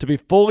dentist to be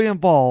fully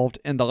involved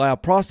in the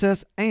lab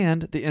process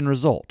and the end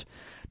result.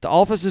 The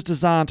office is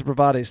designed to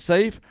provide a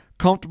safe,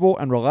 comfortable,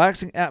 and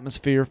relaxing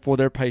atmosphere for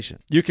their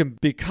patients. You can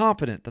be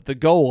confident that the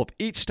goal of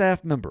each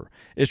staff member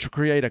is to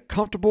create a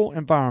comfortable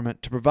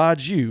environment to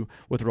provide you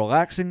with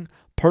relaxing,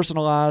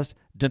 personalized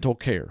dental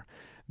care.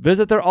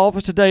 Visit their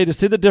office today to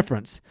see the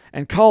difference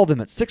and call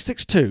them at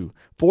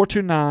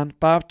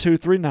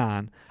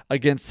 662-429-5239.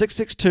 Again,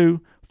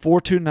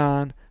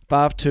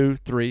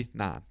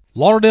 662-429-5239.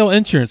 Lauderdale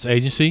Insurance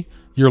Agency,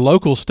 your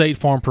local State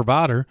Farm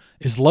provider,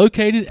 is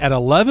located at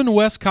 11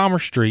 West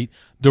Commerce Street,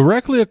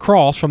 directly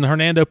across from the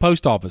Hernando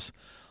Post Office.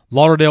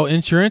 Lauderdale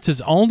Insurance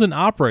is owned and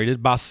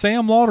operated by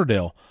Sam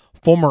Lauderdale,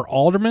 former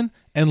alderman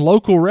and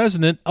local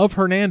resident of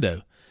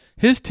Hernando.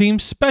 His team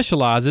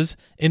specializes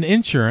in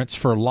insurance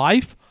for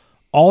life,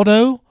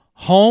 auto,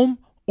 home,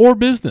 or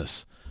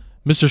business.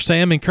 Mr.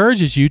 Sam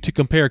encourages you to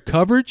compare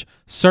coverage,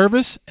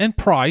 service, and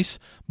price,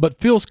 but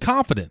feels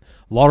confident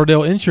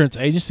Lauderdale Insurance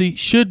Agency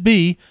should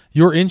be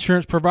your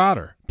insurance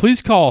provider.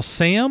 Please call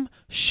Sam,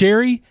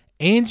 Sherry,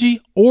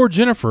 Angie, or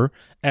Jennifer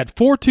at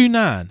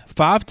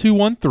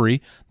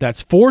 429-5213.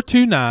 That's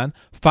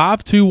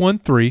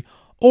 429-5213.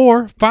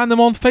 Or find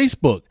them on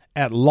Facebook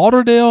at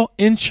Lauderdale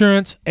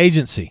Insurance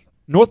Agency.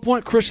 North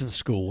Point Christian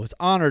School is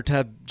honored to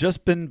have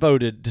just been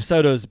voted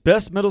DeSoto's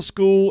best middle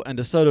school and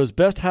DeSoto's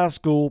best high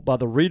school by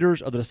the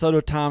readers of the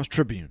DeSoto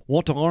Times-Tribune.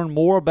 Want to learn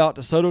more about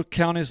DeSoto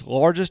County's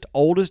largest,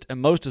 oldest, and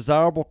most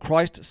desirable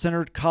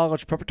Christ-centered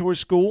college preparatory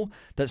school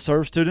that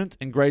serves students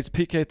in grades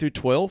PK through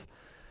 12?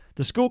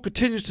 The school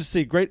continues to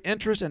see great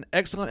interest and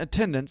excellent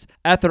attendance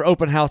at their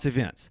open house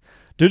events.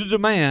 Due to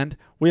demand,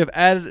 we have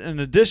added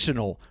an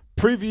additional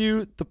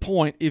Preview the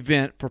Point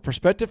event for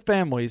prospective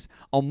families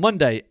on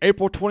Monday,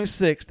 April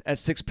 26th at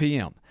 6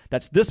 p.m.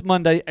 That's this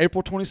Monday,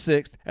 April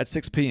 26th at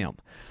 6 p.m.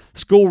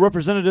 School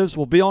representatives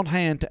will be on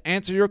hand to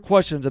answer your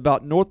questions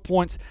about North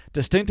Point's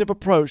distinctive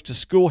approach to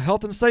school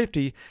health and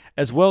safety,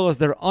 as well as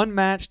their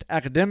unmatched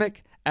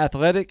academic,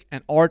 athletic,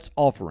 and arts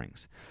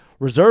offerings.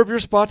 Reserve your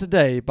spot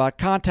today by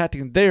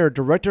contacting their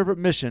Director of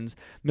Admissions,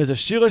 Mrs.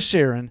 Sheila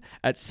Sharon,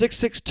 at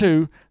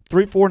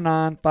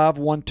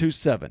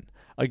 662-349-5127.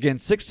 Again,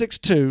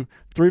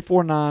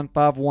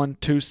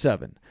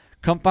 662-349-5127.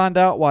 Come find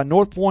out why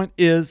North Point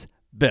is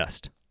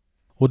best.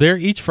 Well, there,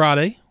 each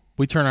Friday,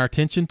 we turn our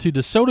attention to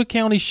DeSoto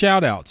County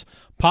shout-outs,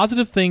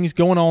 positive things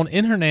going on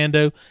in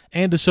Hernando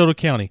and DeSoto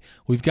County.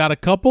 We've got a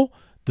couple.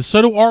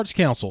 DeSoto Arts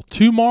Council,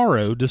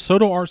 tomorrow,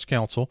 DeSoto Arts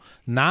Council,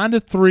 9 to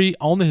 3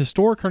 on the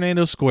historic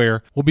Hernando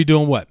Square, will be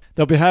doing what?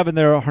 They'll be having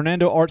their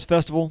Hernando Arts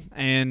Festival,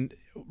 and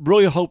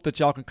really hope that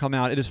y'all can come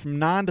out. It is from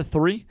 9 to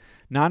 3.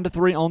 9 to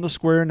 3 on the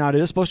square. Now, it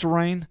is supposed to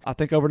rain, I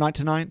think, overnight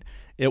tonight.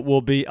 It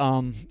will be,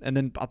 and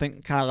then I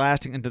think kind of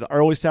lasting into the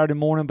early Saturday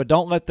morning, but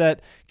don't let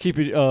that keep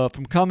you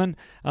from coming.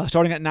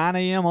 Starting at 9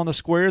 a.m. on the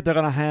square, they're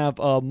going to have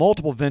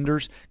multiple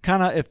vendors.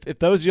 Kind of, if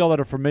those of y'all that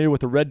are familiar with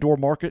the Red Door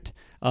Market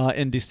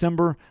in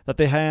December that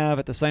they have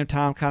at the same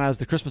time kind of as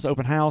the Christmas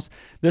open house,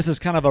 this is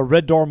kind of a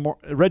Red Door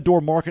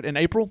Market in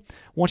April. I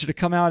want you to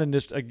come out and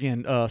just,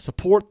 again,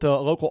 support the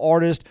local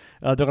artist.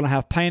 They're going to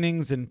have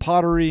paintings and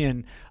pottery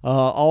and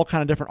all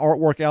kind of different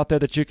artwork out there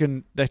that you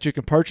can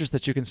purchase,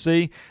 that you can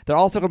see. They're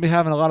also going to be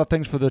having a lot of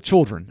things for the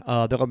children.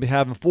 They're going to be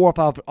having 4 or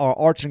 5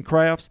 arts and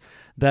crafts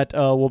that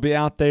will be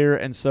out there,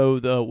 and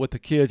so with the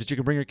kids, that you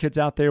can bring your kids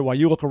out there while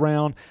you look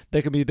around.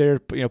 They can be there,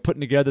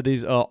 putting together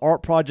these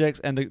art projects.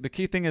 And the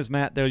key thing is,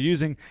 Matt, they're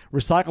using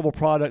recyclable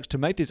products to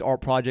make these art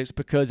projects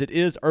because it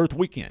is Earth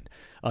Weekend.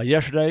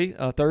 Yesterday,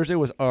 Thursday,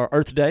 was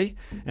Earth Day,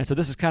 and so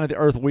this is kind of the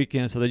Earth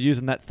Weekend. So they're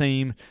using that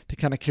theme to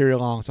kind of carry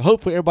along. So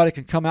hopefully everybody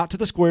can come out to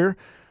the square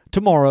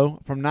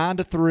tomorrow from 9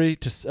 to 3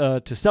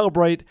 to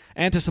celebrate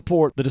and to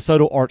support the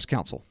DeSoto Arts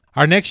Council.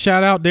 Our next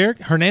shout out, Derek,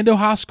 Hernando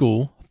High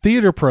School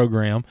theater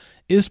program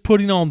is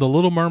putting on The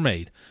Little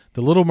Mermaid.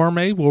 The Little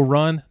Mermaid will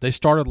run. They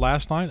started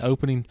last night.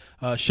 Opening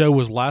show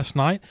was last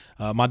night.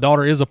 My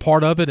daughter is a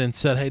part of it and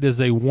said, hey, it is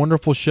a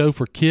wonderful show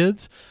for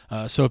kids.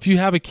 So if you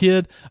have a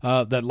kid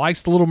that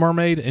likes The Little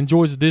Mermaid,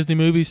 enjoys the Disney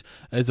movies,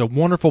 it's a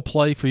wonderful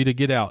play for you to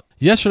get out.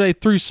 Yesterday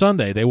through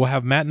Sunday, they will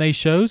have matinee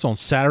shows on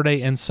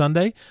Saturday and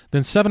Sunday,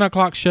 then 7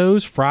 o'clock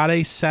shows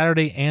Friday,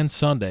 Saturday, and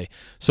Sunday.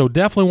 So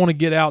definitely want to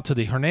get out to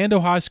the Hernando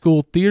High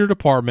School Theater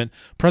Department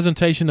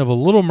presentation of A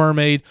Little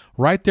Mermaid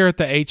right there at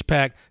the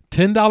HPAC.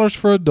 $10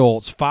 for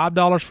adults,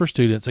 $5 for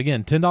students.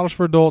 Again, $10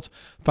 for adults,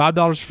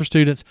 $5 for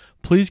students.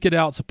 Please get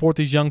out, support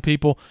these young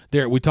people.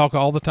 Derek, we talk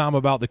all the time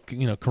about the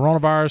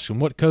coronavirus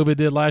and what COVID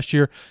did last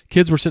year.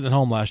 Kids were sitting at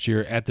home last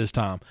year at this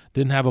time.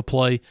 Didn't have a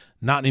play.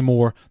 Not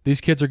anymore. These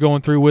kids are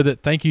going through with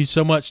it. Thank you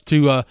so much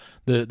to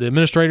the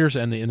administrators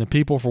and the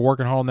people for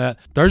working hard on that.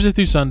 Thursday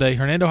through Sunday,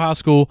 Hernando High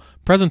School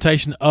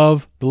presentation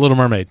of The Little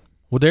Mermaid.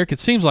 Well, Derek, it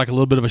seems like a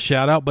little bit of a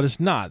shout-out, but it's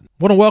not. I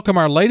want to welcome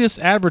our latest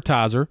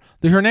advertiser,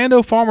 the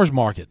Hernando Farmers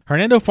Market.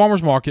 Hernando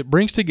Farmers Market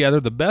brings together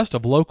the best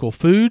of local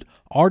food,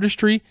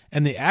 artistry,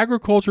 and the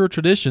agricultural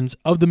traditions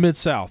of the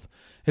Mid-South.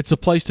 It's a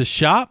place to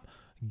shop,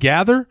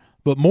 gather,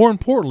 but more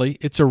importantly,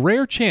 it's a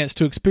rare chance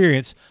to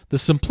experience the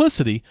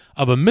simplicity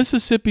of a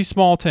Mississippi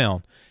small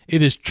town.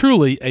 It is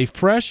truly a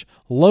fresh,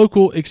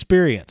 local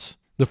experience.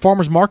 The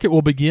Farmers Market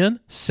will begin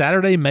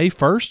Saturday, May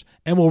 1st,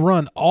 and will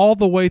run all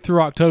the way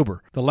through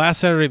October. The last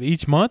Saturday of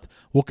each month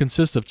will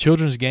consist of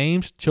children's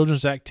games,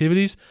 children's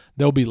activities.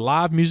 There will be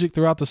live music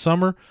throughout the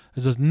summer.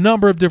 There's a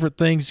number of different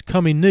things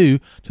coming new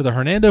to the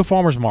Hernando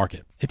Farmers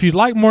Market. If you'd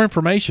like more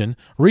information,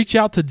 reach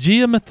out to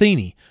Gia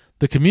Matheny,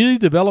 the Community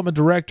Development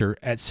Director,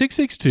 at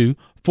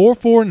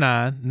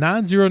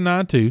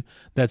 662-449-9092.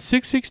 That's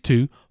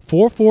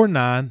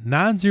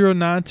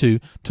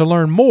 662-449-9092 to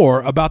learn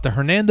more about the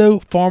Hernando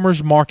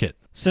Farmers Market.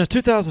 Since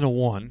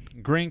 2001,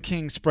 Green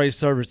King Spray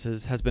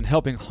Services has been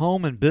helping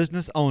home and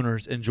business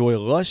owners enjoy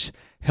lush,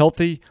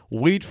 healthy,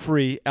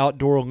 weed-free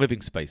outdoor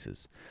living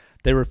spaces.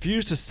 They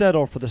refuse to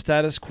settle for the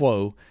status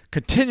quo,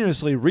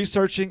 continuously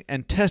researching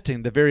and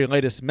testing the very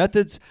latest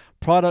methods,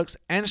 products,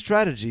 and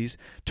strategies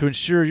to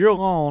ensure your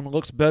lawn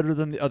looks better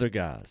than the other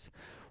guys.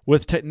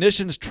 With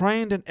technicians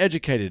trained and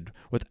educated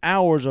with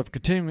hours of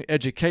continuing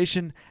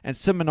education and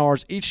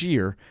seminars each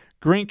year,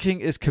 Green King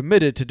is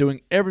committed to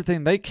doing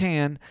everything they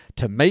can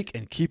to make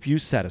and keep you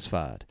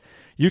satisfied.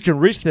 You can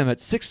reach them at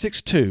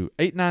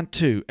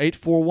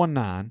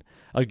 662-892-8419,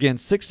 again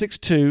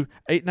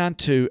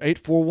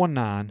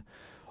 662-892-8419,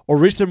 or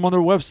reach them on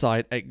their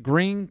website at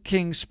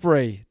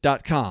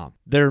greenkingspray.com.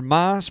 They're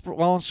my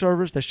lawn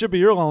service. They should be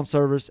your lawn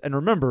service. And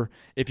remember,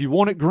 if you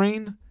want it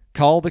green,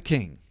 call the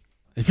King.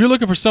 If you're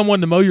looking for someone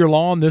to mow your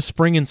lawn this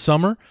spring and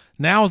summer,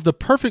 now is the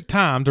perfect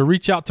time to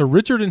reach out to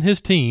Richard and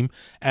his team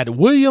at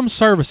Williams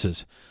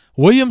Services.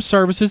 Williams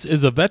Services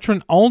is a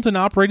veteran-owned and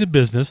operated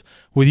business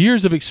with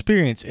years of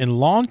experience in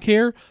lawn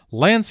care,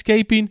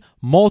 landscaping,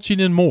 mulching,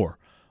 and more.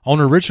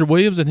 Owner Richard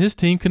Williams and his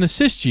team can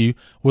assist you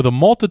with a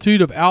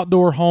multitude of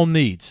outdoor home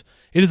needs.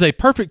 It is a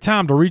perfect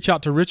time to reach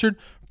out to Richard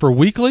for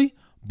weekly,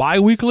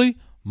 bi-weekly,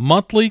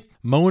 monthly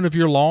mowing of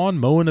your lawn,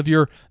 mowing of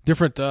your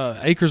different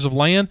acres of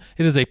land.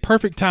 It is a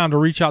perfect time to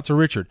reach out to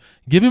Richard.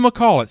 Give him a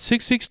call at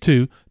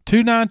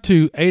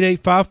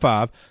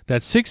 662-292-8855.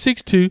 That's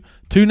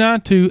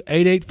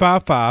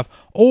 662-292-8855.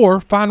 Or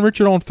find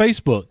Richard on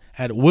Facebook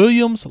at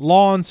Williams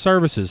Lawn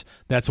Services.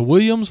 That's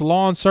Williams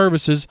Lawn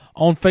Services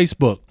on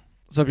Facebook.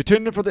 So if you're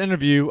tuning in for the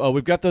interview,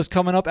 we've got those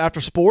coming up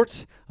after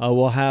sports.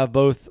 We'll have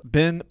both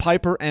Ben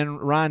Piper and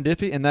Ryan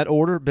Diffie in that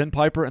order, Ben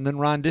Piper and then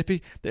Ryan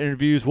Diffie. The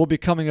interviews will be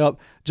coming up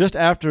just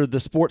after the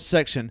sports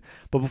section.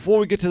 But before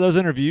we get to those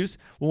interviews,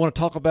 we want to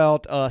talk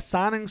about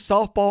signings,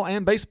 softball,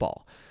 and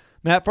baseball.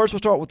 Matt, first we'll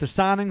start with the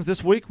signings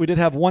this week. We did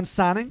have one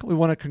signing. We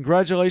want to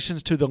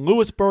congratulations to the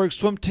Lewisburg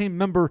swim team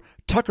member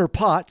Tucker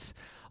Potts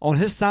on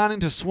his signing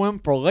to swim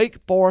for Lake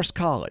Forest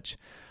College.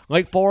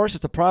 Lake Forest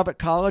is a private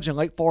college in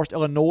Lake Forest,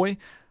 Illinois.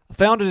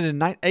 Founded in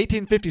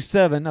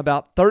 1857,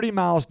 about 30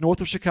 miles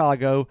north of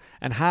Chicago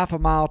and half a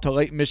mile to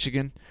Lake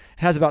Michigan. It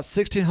has about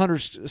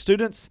 1,600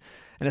 students,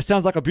 and it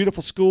sounds like a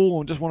beautiful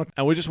school. And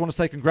we just want to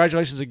say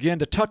congratulations again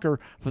to Tucker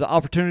for the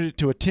opportunity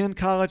to attend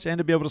college and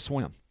to be able to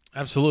swim.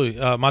 Absolutely.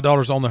 My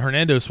daughter's on the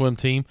Hernando swim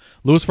team.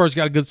 Lewisburg's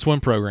got a good swim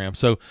program.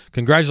 So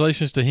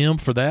congratulations to him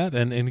for that.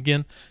 And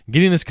again,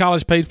 getting his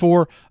college paid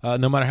for,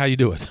 no matter how you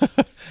do it.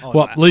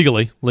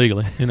 Legally,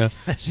 legally.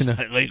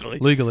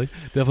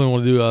 Definitely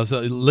want to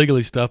do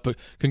legally stuff. But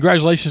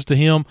congratulations to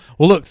him.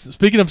 Well, look,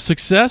 speaking of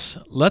success,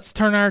 let's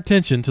turn our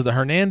attention to the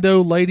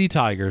Hernando Lady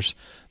Tigers.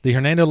 The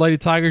Hernando Lady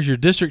Tigers, your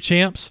district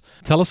champs.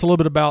 Tell us a little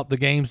bit about the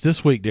games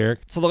this week, Derek.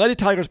 So the Lady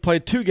Tigers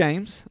played two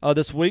games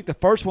this week. The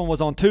first one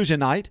was on Tuesday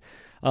night.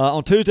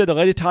 On Tuesday, the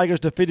Lady Tigers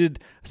defeated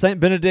St.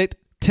 Benedict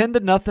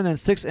 10-0 in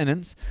 6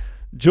 innings.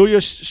 Julia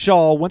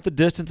Shaw went the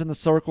distance in the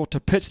circle to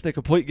pitch the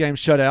complete game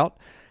shutout.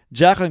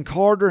 Jacqueline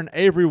Carter and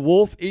Avery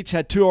Wolf each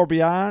had 2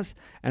 RBIs,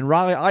 and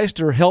Riley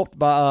Eister helped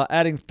by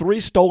adding 3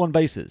 stolen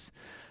bases.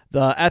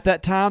 At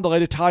that time, the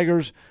Lady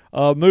Tigers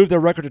moved their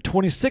record to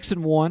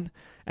 26-1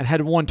 and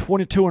had won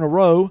 22 in a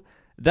row.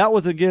 That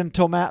was again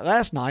until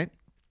last night.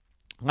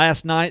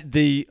 Last night,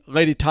 the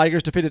Lady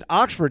Tigers defeated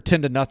Oxford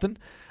 10-0.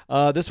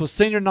 This was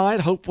senior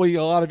night. Hopefully,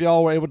 a lot of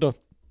y'all were able to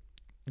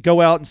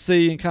go out and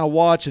see and kind of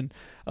watch and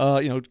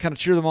kind of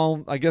cheer them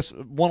on, I guess,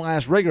 one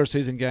last regular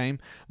season game.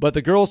 But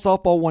the girls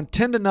softball won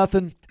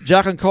 10-0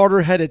 Jacqueline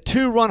Carter had a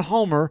 2-run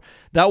homer.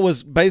 That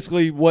was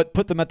basically what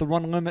put them at the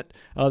run limit.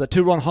 The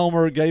 2-run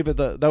homer gave it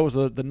that was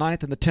the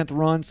 9th and the 10th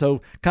run,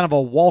 so kind of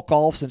a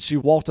walk-off since she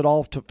walked it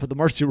off for the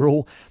mercy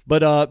rule.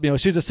 But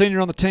she's a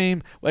senior on the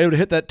team, able to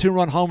hit that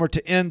 2-run homer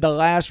to end the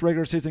last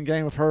regular season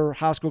game of her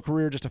high school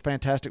career. Just a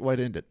fantastic way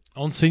to end it.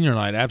 On senior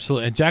night,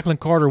 absolutely. And Jacqueline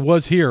Carter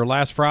was here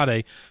last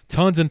Friday.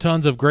 Tons and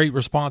tons of great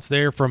response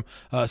there from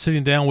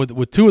sitting down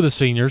with two of the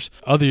seniors.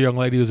 Other young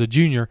lady was a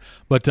junior.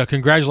 But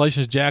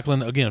congratulations,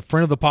 Jacqueline, again,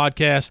 friend of the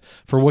podcast,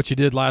 for what you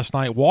did last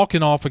night,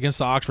 walking off against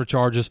the Oxford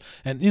Charges.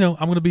 And, I'm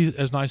going to be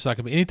as nice as I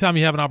can be. Anytime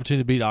you have an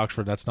opportunity to beat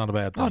Oxford, that's not a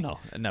bad thing. Oh,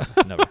 no,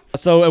 never.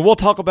 So, and we'll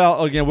talk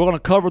about, again, we're going to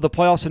cover the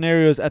playoff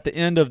scenarios at the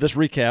end of this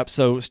recap.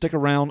 So stick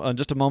around in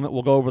just a moment.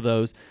 We'll go over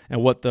those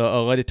and what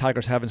the Lady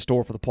Tigers have in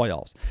store for the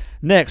playoffs.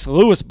 Next,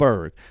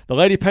 Lewisburg. The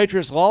Lady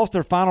Patriots lost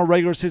their final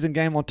regular season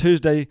game on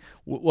Tuesday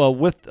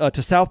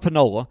to South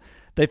Panola.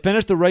 They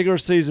finished the regular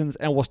seasons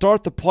and will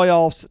start the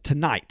playoffs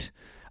tonight.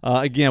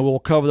 Again, we'll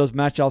cover those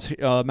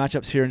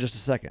matchups here in just a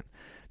second.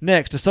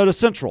 Next, DeSoto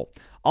Central.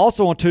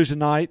 Also on Tuesday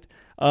night,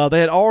 they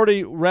had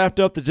already wrapped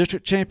up the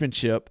district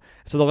championship,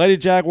 so the Lady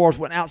Jaguars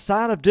went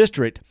outside of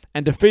district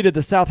and defeated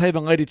the South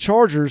Haven Lady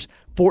Chargers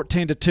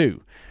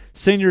 14-2.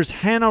 Seniors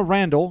Hannah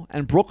Randall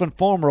and Brooklyn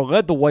Farmer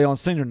led the way on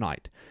senior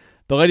night.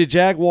 The Lady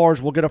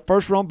Jaguars will get a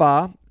first-round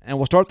bye and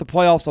will start the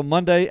playoffs on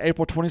Monday,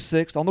 April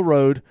 26th on the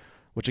road,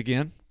 which,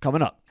 again,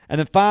 coming up. And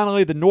then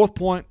finally, the North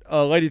Point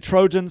Lady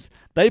Trojans,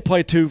 they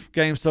played 2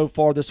 games so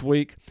far this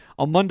week.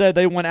 On Monday,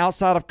 they went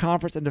outside of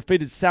conference and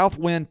defeated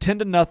Southwind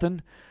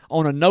 10-0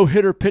 on a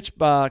no-hitter pitched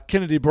by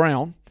Kennedy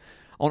Brown.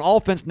 On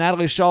offense,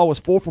 Natalie Shaw was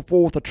 4 for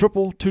 4 with a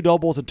triple, 2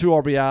 doubles, and 2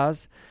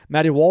 RBIs.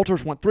 Maddie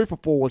Walters went 3 for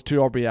 4 with 2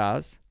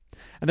 RBIs.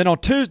 And then on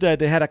Tuesday,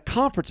 they had a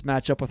conference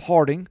matchup with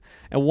Harding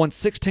and won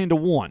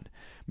 16-1.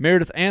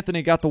 Meredith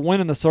Anthony got the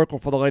win in the circle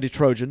for the Lady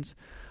Trojans.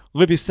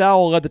 Libby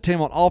Sowell led the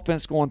team on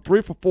offense, going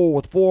 3 for 4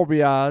 with 4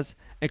 RBIs,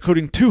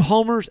 including 2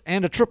 homers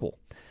and a triple.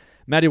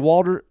 Maddie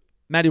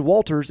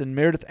Walters and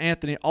Meredith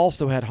Anthony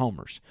also had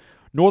homers.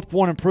 North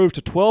Point improved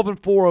to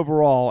 12-4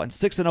 overall and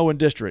 6-0 in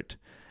district.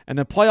 And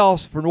the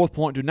playoffs for North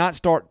Point do not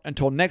start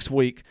until next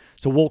week,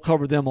 so we'll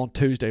cover them on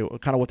Tuesday,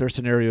 kind of what their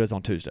scenario is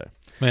on Tuesday.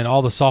 Man,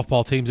 all the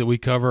softball teams that we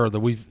cover or that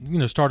we've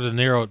started to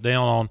narrow it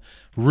down on,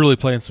 really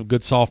playing some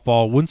good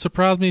softball. Wouldn't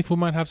surprise me if we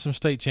might have some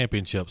state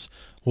championships.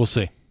 We'll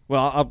see.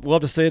 Well, I'd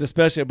love to see it,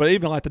 especially, but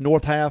even like the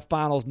North Half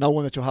finals,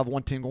 knowing that you'll have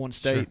one team going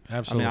state. Sure,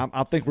 absolutely. I mean,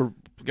 I think we've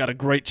got a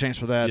great chance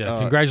for that. Yeah,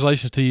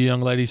 congratulations to you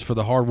young ladies for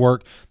the hard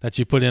work that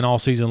you put in all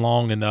season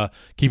long, and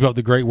keep up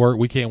the great work.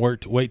 We can't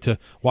wait to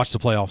watch the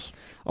playoffs.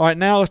 All right,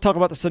 now let's talk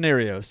about the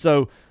scenarios.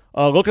 So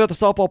looking at the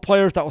softball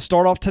players that will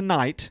start off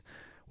tonight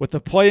with the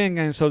playing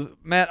game. So,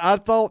 Matt, I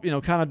thought,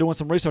 kind of doing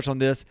some research on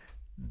this,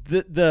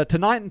 the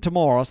tonight and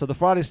tomorrow, so the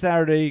Friday,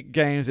 Saturday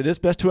games, it is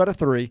best 2 out of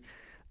 3.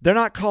 They're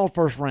not called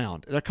first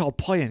round. They're called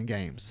play-in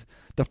games.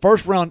 The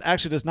first round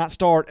actually does not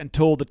start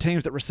until the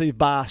teams that receive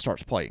bye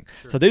starts playing.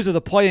 Sure. So these are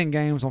the play-in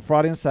games on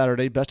Friday and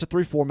Saturday, best of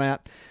 3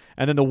 format,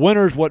 and then the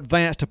winners will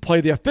advance to play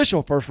the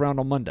official first round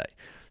on Monday.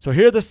 So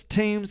here are the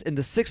teams in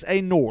the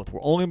 6A North. We're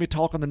only going to be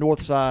talking the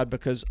north side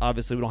because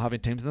obviously we don't have any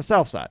teams in the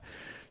south side.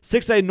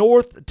 6A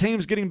North,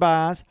 teams getting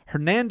byes: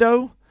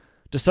 Hernando,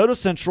 DeSoto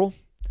Central,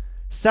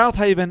 South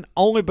Haven,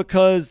 only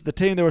because the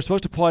team they were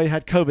supposed to play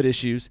had COVID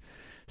issues,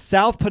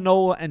 South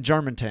Panola, and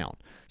Germantown.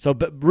 So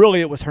but really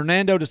it was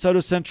Hernando,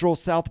 DeSoto Central,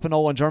 South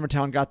Panola, and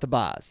Germantown got the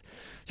byes.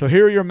 So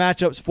here are your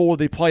matchups for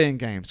the play-in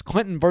games: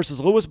 Clinton versus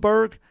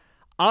Lewisburg,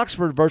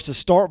 Oxford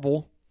versus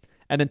Starkville,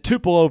 and then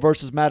Tupelo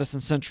versus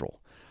Madison Central.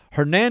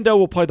 Hernando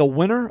will play the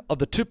winner of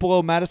the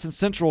Tupelo-Madison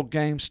Central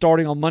game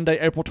starting on Monday,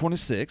 April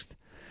 26th.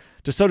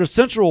 DeSoto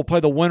Central will play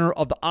the winner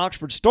of the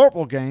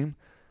Oxford-Starkville game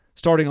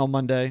starting on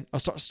Monday.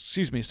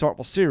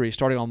 Starkville series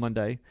starting on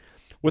Monday.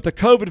 With the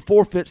COVID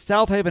forfeit,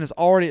 South Haven has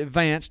already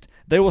advanced.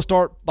 They will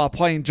start by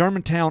playing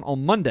Germantown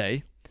on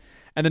Monday.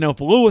 And then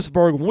if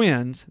Lewisburg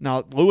wins,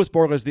 now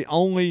Lewisburg is the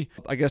only,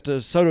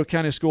 DeSoto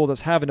County school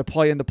that's having to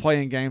play in the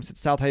play-in game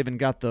since South Haven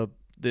got the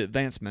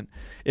advancement.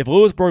 If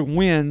Lewisburg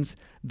wins,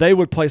 they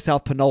would play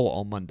South Panola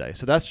on Monday.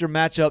 So that's your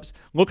matchups.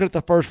 Looking at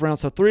the first round,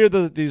 so 3 of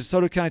the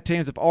DeSoto County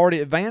teams have already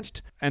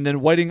advanced and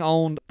then waiting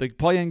on the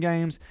play-in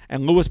games,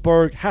 and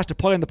Lewisburg has to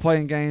play in the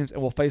play-in games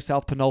and will face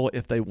South Panola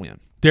if they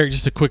win. Derek,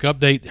 just a quick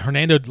update.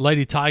 Hernando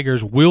Lady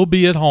Tigers will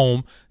be at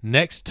home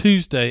next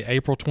Tuesday,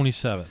 April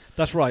 27th.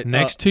 That's right.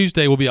 Next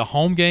Tuesday will be a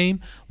home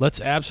game.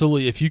 Let's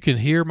absolutely, if you can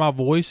hear my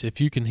voice,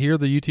 if you can hear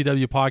the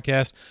UTW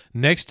podcast,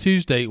 next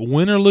Tuesday,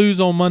 win or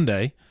lose on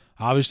Monday.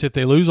 Obviously, if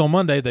they lose on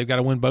Monday, they've got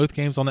to win both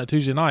games on that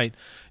Tuesday night.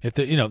 If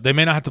they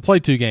may not have to play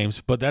 2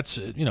 games, but that's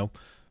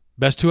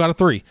best 2 out of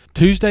 3.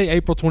 Tuesday,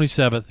 April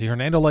 27th, the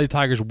Hernando Lady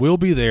Tigers will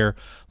be there.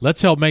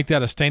 Let's help make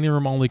that a standing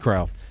room only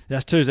crowd.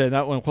 That's Tuesday.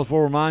 That one, of course,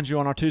 we'll remind you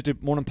on our Tuesday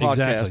morning podcast.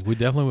 Exactly, we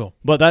definitely will.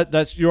 But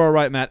that's you're all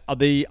right, Matt.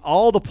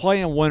 All the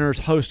play-in winners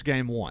host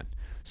game 1.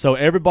 So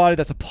everybody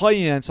that's a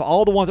play-in, so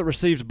all the ones that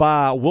received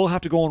bye will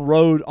have to go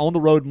on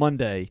the road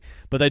Monday,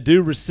 but they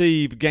do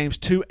receive games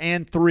 2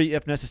 and 3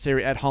 if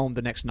necessary at home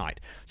the next night.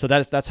 So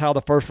that's how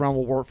the first round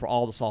will work for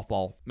all the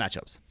softball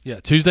matchups. Yeah,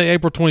 Tuesday,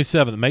 April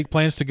 27th. Make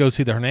plans to go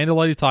see the Hernando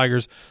Lady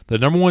Tigers, the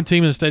number 1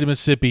 team in the state of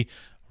Mississippi,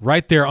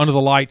 right there under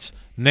the lights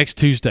next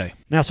Tuesday.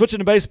 Now, switching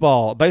to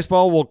baseball.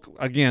 Baseball will,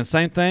 again,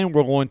 same thing.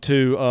 We're going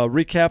to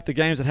recap the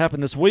games that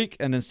happened this week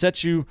and then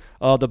set you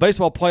the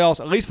baseball playoffs,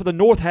 at least for the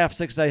North Half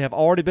 6A, have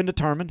already been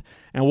determined,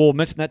 and we'll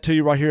mention that to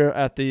you right here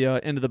at the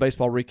end of the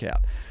baseball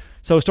recap.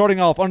 So starting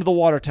off, under the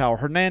water tower,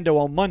 Hernando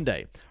on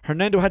Monday.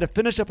 Hernando had to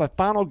finish up a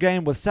final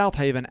game with South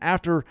Haven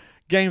after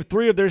Game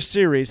 3 of their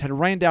series had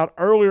rained out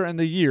earlier in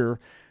the year.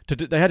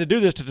 They had to do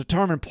this to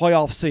determine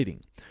playoff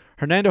seeding.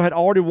 Hernando had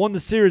already won the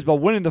series by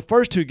winning the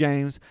first 2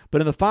 games,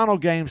 but in the final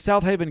game,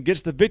 South Haven gets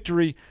the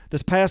victory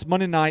this past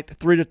Monday night,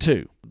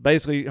 3-2.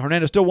 Basically,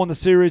 Hernando still won the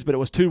series, but it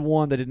was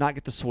 2-1. They did not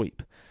get the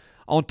sweep.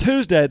 On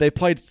Tuesday, they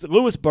played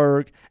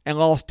Lewisburg and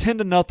lost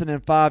 10-0 in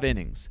 5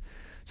 innings.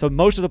 So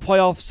most of the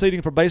playoff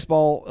seeding for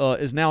baseball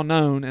is now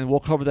known, and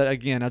we'll cover that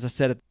again, as I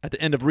said, at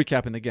the end of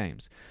recapping the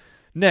games.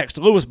 Next,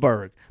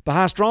 Lewisburg.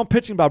 Behind strong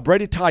pitching by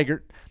Brady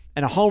Tigert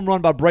and a home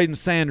run by Braden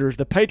Sanders,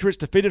 the Patriots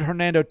defeated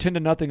Hernando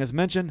 10-0 as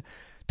mentioned.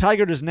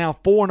 Tigert is now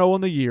 4-0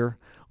 in the year.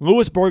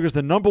 Lewisburg is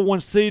the number 1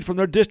 seed from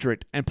their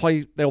district, and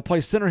they will play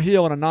Center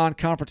Hill in a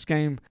non-conference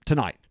game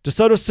tonight.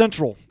 DeSoto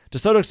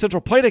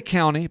Central played a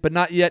county, but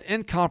not yet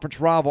in-conference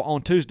rival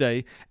on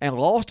Tuesday, and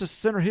lost to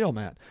Center Hill,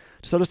 Matt.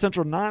 DeSoto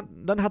Central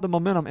doesn't have the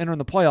momentum entering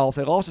the playoffs.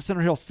 They lost to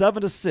Center Hill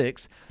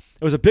 7-6.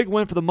 It was a big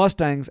win for the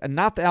Mustangs, and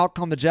not the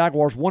outcome the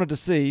Jaguars wanted to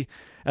see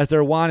as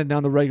they're winding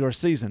down the regular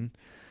season.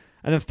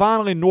 And then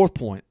finally, North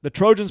Point. The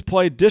Trojans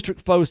played district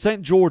foe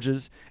St.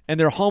 George's in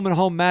their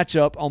home-and-home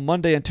matchup on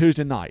Monday and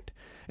Tuesday night.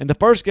 In the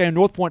first game,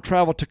 North Point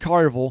traveled to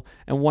Collierville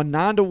and won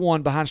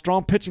 9-1 behind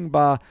strong pitching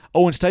by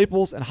Owen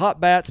Staples and hot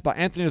bats by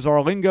Anthony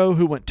Zarlingo,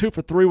 who went 2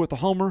 for 3 with a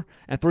homer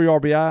and 3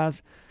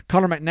 RBIs,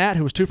 Connor McNatt,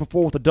 who was 2 for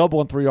 4 with a double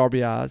and 3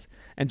 RBIs,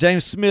 and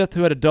James Smith,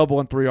 who had a double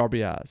and 3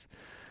 RBIs.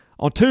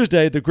 On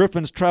Tuesday, the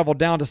Griffins traveled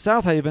down to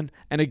South Haven,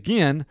 and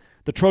again,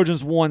 the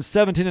Trojans won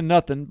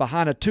 17-0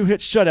 behind a 2-hit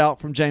shutout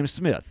from James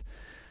Smith.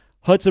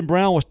 Hudson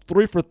Brown was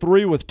 3 for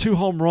 3 with 2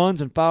 home runs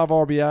and 5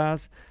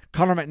 RBIs.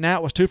 Connor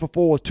McNatt was 2 for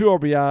 4 with 2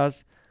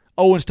 RBIs.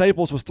 Owen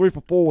Staples was 3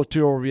 for 4 with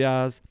 2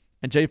 RBIs.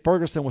 And Jay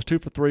Ferguson was 2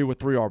 for 3 with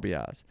 3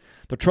 RBIs.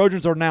 The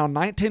Trojans are now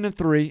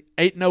 19-3,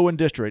 8-0 in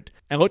district,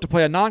 and look to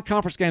play a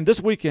non-conference game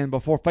this weekend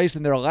before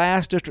facing their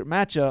last district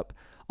matchup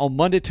on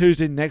Monday,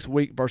 Tuesday next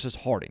week versus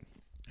Harding.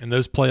 And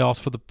those playoffs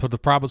for the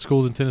private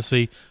schools in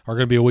Tennessee are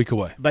going to be a week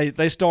away.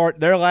 They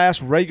start their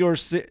last regular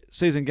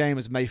season game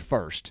is May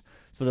 1st.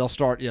 So they'll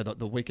start,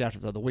 the week after,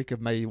 so the week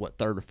of May,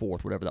 3rd or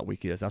 4th, whatever that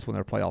week is. That's when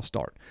their playoffs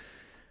start.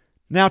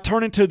 Now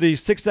turning to the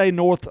 6A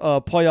North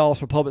playoffs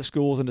for public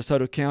schools in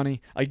DeSoto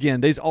County.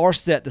 Again, these are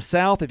set. The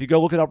South, if you go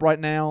look it up right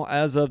now,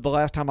 as of the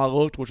last time I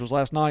looked, which was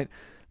last night,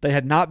 they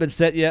had not been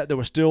set yet. There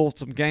were still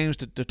some games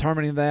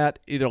determining that,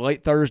 either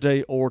late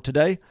Thursday or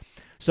today.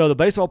 So the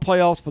baseball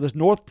playoffs for this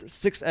North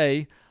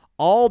 6A,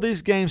 all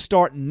these games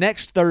start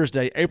next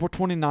Thursday, April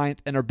 29th,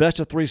 in their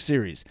best-of-3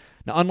 series.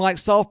 Now, unlike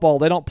softball,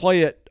 they don't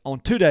play it on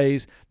 2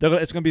 days.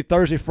 It's going to be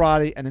Thursday,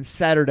 Friday, and then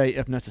Saturday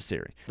if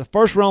necessary. The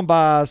first round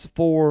byes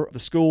for the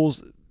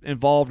schools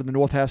involved in the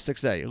North Half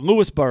 6A.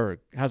 Lewisburg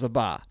has a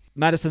bye.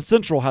 Madison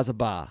Central has a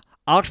bye.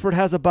 Oxford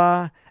has a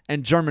bye,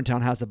 and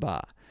Germantown has a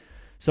bye.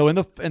 So in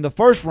the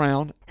first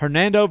round,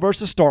 Hernando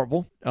versus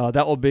Starkville.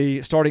 That will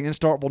be starting in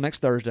Starkville next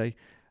Thursday.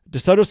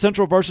 DeSoto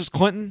Central versus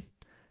Clinton.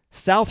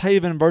 South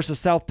Haven versus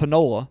South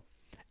Panola,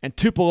 and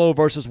Tupelo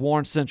versus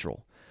Warren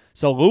Central.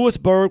 So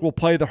Lewisburg will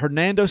play the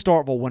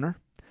Hernando-Starkville winner.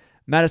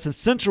 Madison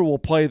Central will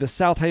play the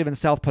South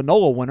Haven-South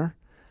Panola winner.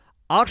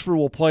 Oxford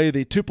will play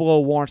the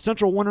Tupelo-Warren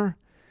Central winner.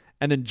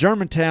 And then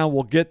Germantown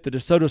will get the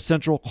DeSoto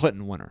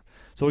Central-Clinton winner.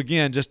 So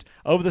again, just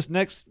over this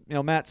next,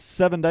 Matt,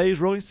 7 days,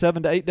 really,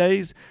 7 to 8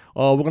 days,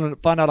 we're going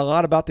to find out a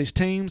lot about these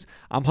teams.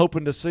 I'm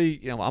hoping to see,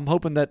 I'm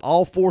hoping that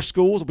all 4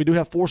 schools, we do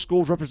have 4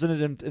 schools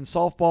represented in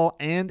softball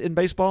and in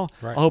baseball.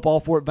 Right. I hope all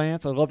 4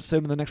 advance. I'd love to see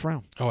them in the next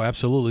round. Oh,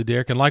 absolutely,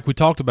 Derek. And like we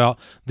talked about,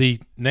 the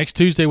next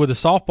Tuesday with the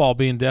softball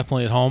being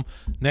definitely at home,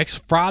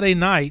 next Friday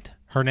night,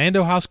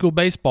 Hernando High School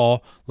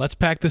baseball, let's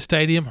pack the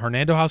stadium.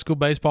 Hernando High School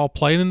baseball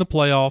playing in the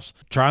playoffs,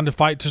 trying to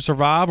fight to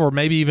survive or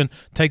maybe even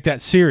take that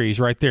series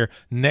right there.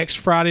 Next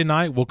Friday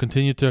night, we'll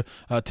continue to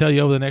tell you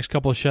over the next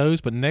couple of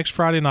shows, but next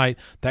Friday night,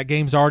 that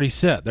game's already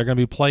set. They're going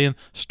to be playing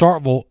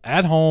Starkville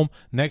at home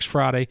next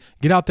Friday.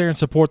 Get out there and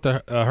support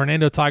the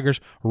Hernando Tigers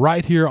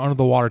right here under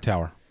the water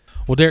tower.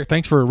 Well, Derek,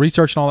 thanks for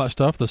researching all that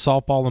stuff, the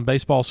softball and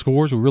baseball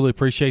scores. We really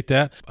appreciate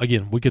that.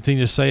 Again, we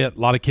continue to say it. A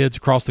lot of kids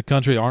across the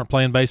country aren't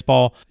playing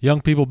baseball.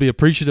 Young people be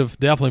appreciative,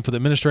 definitely, for the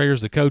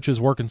administrators, the coaches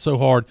working so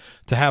hard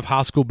to have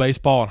high school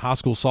baseball and high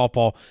school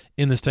softball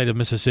in the state of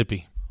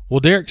Mississippi.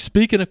 Well, Derek,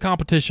 speaking of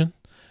competition,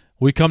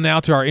 we come now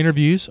to our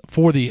interviews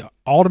for the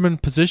alderman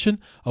position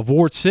of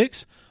Ward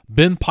 6.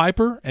 Ben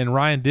Piper and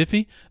Ryan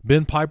Diffie.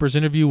 Ben Piper's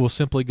interview will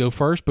simply go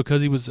first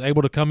because he was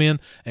able to come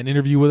in and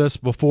interview with us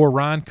before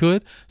Ryan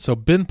could. So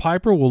Ben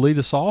Piper will lead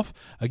us off.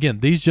 Again,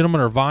 these gentlemen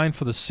are vying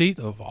for the seat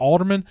of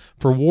alderman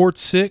for Ward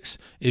 6.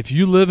 If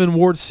you live in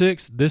Ward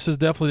 6, this is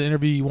definitely the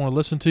interview you want to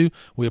listen to.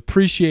 We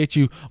appreciate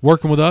you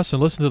working with us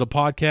and listening to the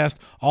podcast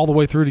all the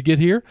way through to get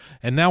here.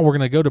 And now we're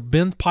going to go to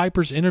Ben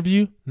Piper's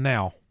interview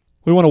now.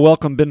 We want to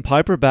welcome Ben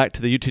Piper back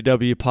to the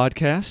UTW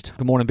podcast.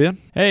 Good morning, Ben.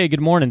 Hey,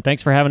 good morning.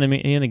 Thanks for having me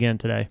in again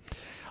today.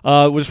 We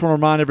just want to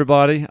remind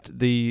everybody,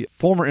 the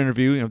former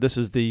interview, this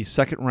is the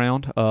second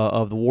round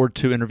of the Ward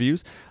 2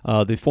 interviews.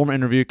 The former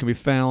interview can be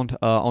found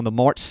on the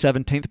March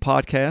 17th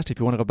podcast, if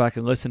you want to go back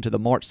and listen to the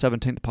March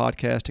 17th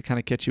podcast to kind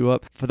of catch you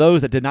up. For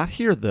those that did not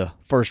hear the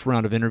first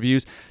round of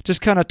interviews,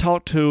 just kind of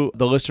talk to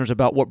the listeners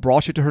about what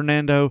brought you to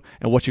Hernando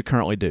and what you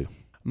currently do.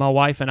 My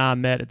wife and I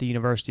met at the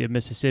University of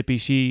Mississippi.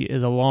 She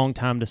is a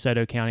longtime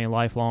DeSoto County and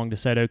lifelong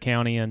DeSoto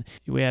County, and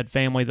we had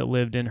family that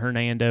lived in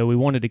Hernando. We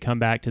wanted to come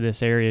back to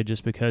this area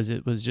just because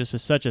it was just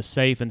such a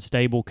safe and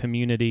stable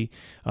community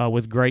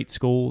with great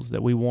schools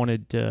that we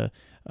wanted to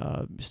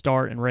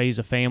start and raise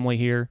a family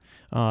here.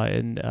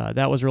 And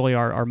that was really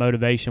our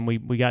motivation.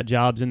 We got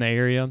jobs in the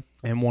area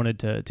and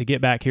wanted to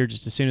get back here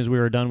just as soon as we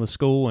were done with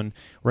school, and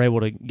were able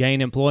to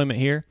gain employment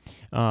here.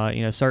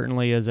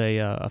 Certainly is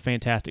a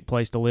fantastic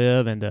place to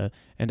live and to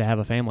have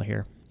a family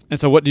here. And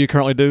so what do you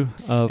currently do?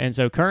 And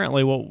so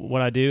currently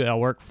what I do, I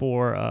work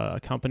for a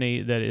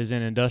company that is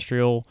in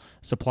industrial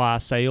supply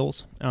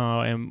sales,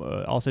 and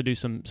also do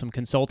some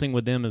consulting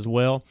with them as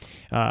well.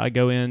 I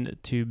go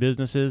into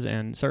businesses,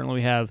 and certainly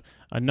we have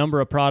a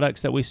number of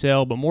products that we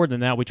sell, but more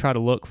than that, we try to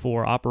look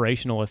for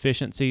operational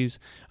efficiencies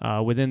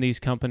within these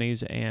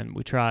companies, and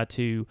we try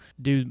to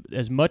do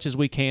as much as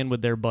we can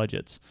with their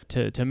budgets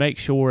to make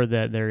sure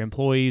that their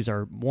employees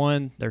are,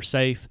 one, they're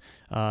safe,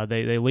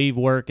 they leave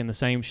work in the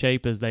same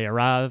shape as they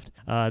arrived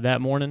that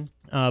morning,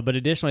 but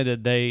additionally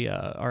that they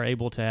are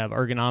able to have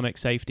ergonomic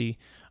safety.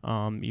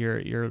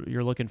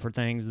 You're looking for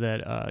things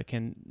that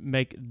can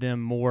make them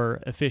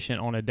more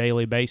efficient on a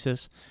daily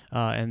basis,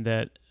 and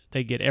that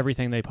they get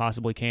everything they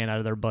possibly can out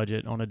of their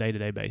budget on a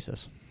day-to-day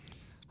basis.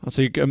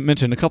 So you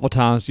mentioned a couple of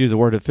times, use the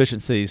word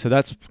efficiency. So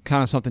that's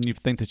kind of something you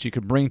think that you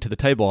could bring to the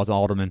table as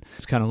alderman.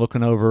 It's kind of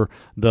looking over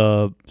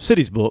the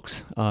city's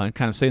books and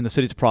kind of seeing the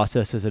city's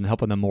processes and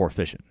helping them more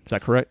efficient. Is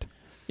that correct?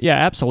 Yeah,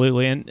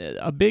 absolutely. And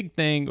a big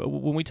thing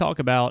when we talk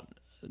about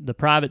the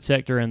private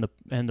sector and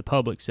the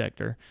public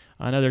sector,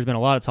 I know there's been a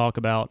lot of talk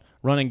about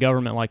running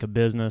government like a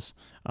business,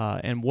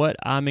 and what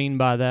I mean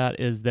by that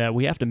is that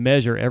we have to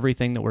measure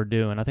everything that we're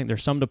doing. I think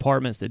there's some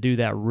departments that do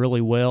that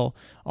really well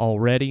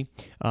already,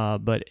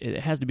 but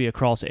it has to be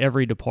across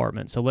every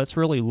department. So let's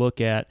really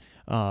look at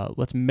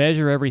let's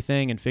measure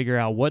everything and figure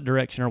out what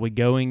direction are we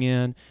going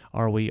in.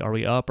 Are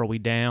we up? Are we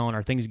down?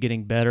 Are things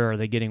getting better? Are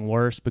they getting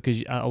worse?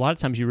 Because a lot of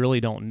times you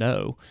really don't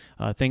know.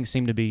 Things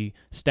seem to be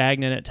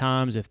stagnant at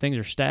times. If things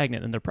are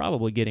stagnant, then they're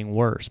probably getting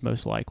worse,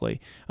 most likely.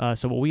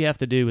 So what we have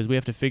to do is we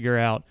have to figure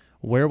out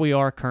where we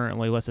are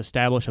currently. Let's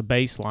establish a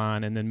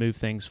baseline and then move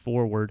things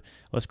forward.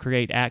 Let's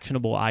create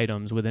actionable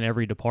items within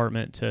every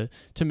department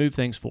to move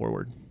things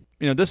forward.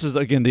 This is,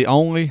 again, the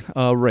only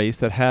race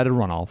that had a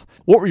runoff.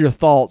 What were your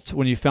thoughts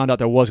when you found out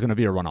there was going to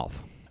be a runoff?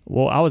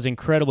 Well, I was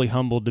incredibly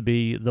humbled to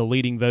be the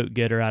leading vote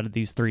getter out of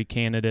these three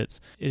candidates.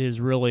 It is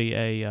really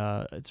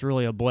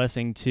a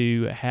blessing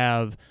to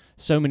have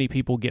so many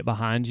people get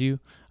behind you,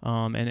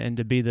 and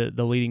to be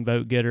the leading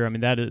vote getter. I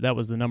mean, that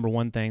was the number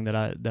one thing that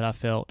I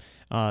felt.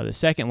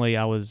 Secondly,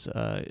 I was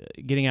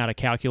getting out a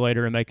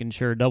calculator and making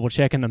sure, double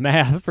checking the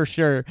math for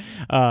sure.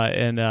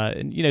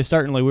 And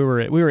certainly we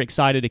were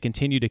excited to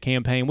continue to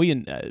campaign.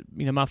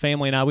 My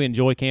family and I, we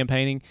enjoy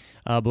campaigning.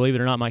 Believe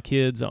it or not, my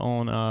kids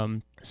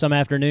on some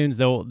afternoons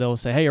they'll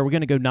say, "Hey, are we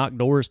going to go knock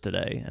doors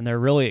today?" And they're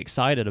really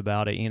excited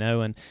about it,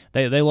 and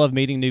they love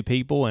meeting new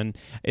people. And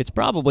it's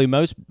probably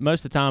most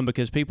of the time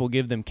because people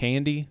give them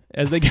candy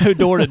as they go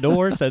door to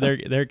door, so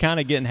they're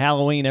kind of getting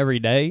Halloween every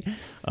day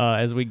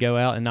as we go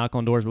out and knock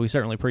on doors. But we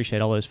certainly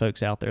appreciate all those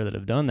folks out there that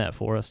have done that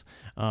for us.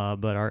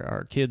 But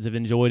our kids have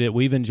enjoyed it.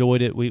 We've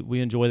enjoyed it. We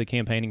enjoy the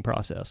campaigning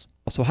process.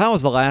 So how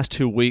has the last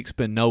 2 weeks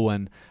been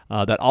knowing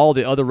that all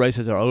the other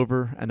races are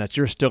over and that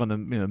you're still in the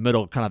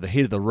middle, kind of the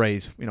heat of the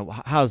race?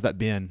 How has that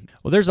been?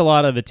 Well, there's a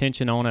lot of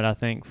attention on it, I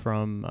think,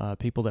 from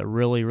people that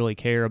really, really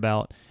care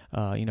about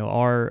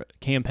our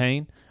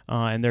campaign.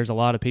 And there's a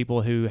lot of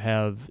people who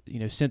have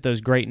sent those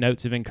great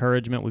notes of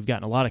encouragement. We've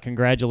gotten a lot of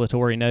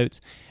congratulatory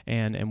notes,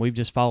 and we've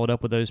just followed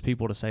up with those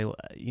people to say,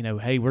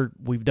 hey,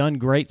 we've done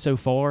great so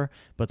far,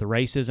 but the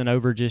race isn't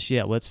over just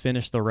yet. Let's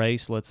finish the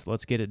race.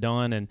 Let's get it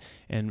done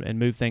and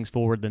move things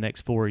forward the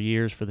next 4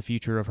 years for the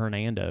future of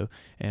Hernando.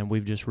 And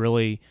we've just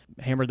really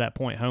hammered that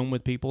point home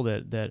with people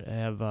that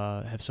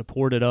have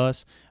supported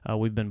us.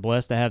 We've been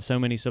blessed to have so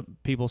many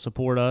people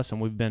support us, and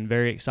we've been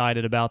very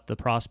excited about the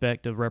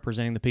prospect of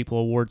representing the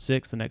people of Ward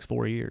 6 the next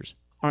 4 years.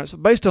 All right, so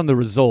based on the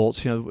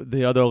results,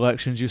 the other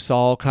elections you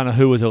saw, kind of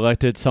who was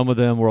elected. Some of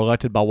them were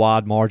elected by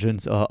wide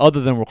margins. Other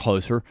of them were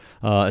closer,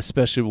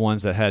 especially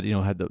ones that had,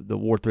 had the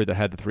Ward 3 that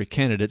had the 3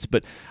 candidates.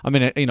 But I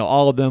mean,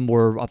 all of them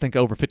were, I think,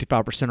 over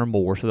 55% or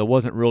more. So there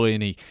wasn't really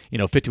any,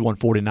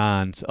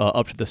 51-49s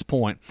up to this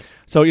point.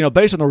 So,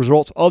 based on the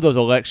results of those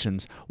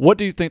elections, what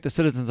do you think the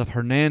citizens of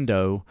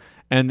Hernando,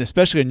 and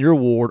especially in your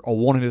ward, are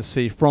wanting to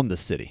see from the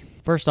city?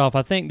 First off,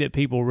 I think that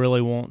people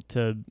really want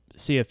to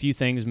see a few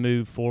things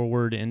move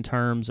forward in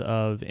terms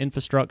of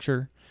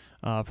infrastructure.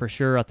 For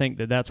sure, I think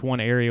that that's one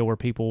area where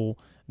people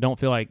don't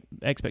feel like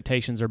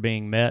expectations are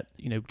being met.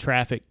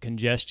 Traffic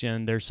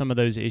congestion. There's some of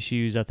those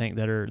issues I think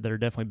that are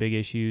definitely big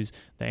issues.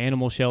 The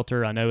animal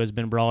shelter I know has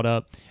been brought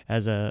up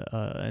as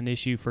an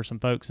issue for some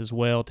folks as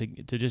well to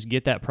just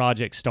get that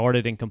project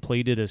started and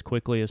completed as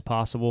quickly as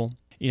possible.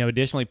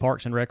 Additionally,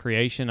 parks and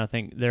recreation. I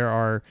think there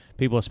are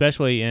people,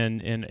 especially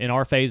in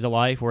our phase of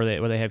life, where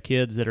they have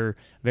kids that are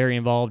very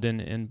involved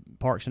in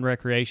parks and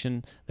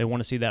recreation. They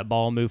want to see that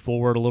ball move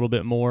forward a little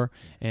bit more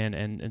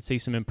and see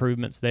some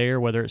improvements there,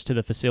 whether it's to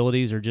the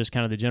facilities or just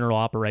kind of the general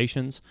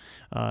operations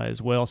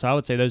as well. So I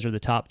would say those are the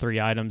top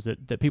 3 items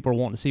that people are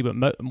wanting to see.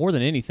 But more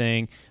than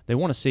anything, they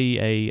want to see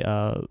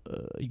a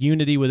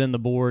unity within the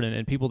board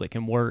and people that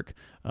can work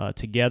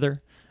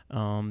together.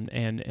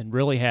 And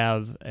really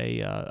have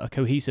a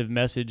cohesive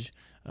message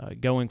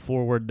going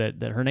forward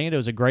that Hernando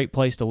is a great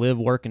place to live,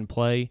 work, and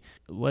play.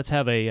 Let's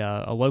have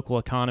a local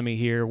economy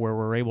here where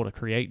we're able to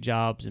create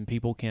jobs and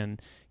people can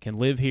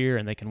live here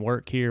and they can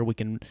work here. We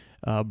can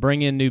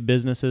bring in new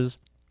businesses,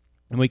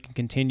 and we can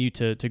continue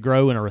to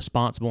grow in a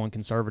responsible and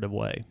conservative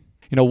way.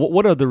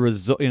 What are the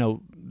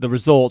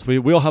results?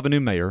 We all have a new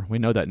mayor. We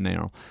know that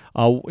now.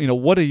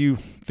 What do you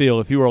feel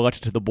if you were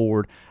elected to the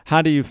board?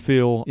 How do you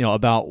feel,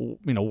 about,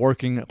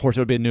 working? Of course,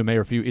 it would be a new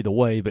mayor for you either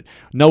way, but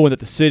knowing that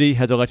the city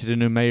has elected a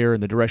new mayor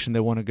and the direction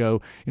they want to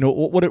go,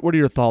 what are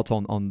your thoughts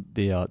on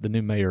the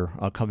new mayor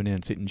coming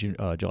in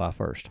July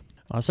 1st?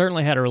 I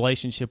certainly had a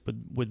relationship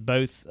with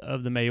both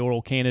of the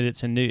mayoral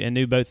candidates and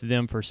knew both of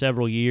them for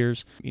several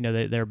years.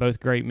 They're both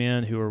great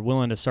men who are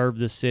willing to serve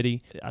this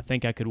city. I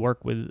think I could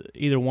work with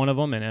either one of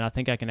them, and I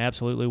think I can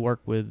absolutely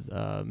work with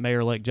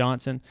Mayor-elect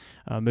Johnson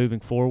moving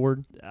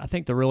forward. I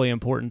think the really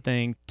important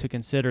thing to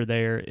consider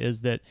there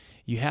is that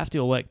you have to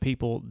elect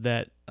people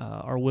that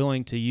are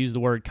willing to use the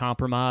word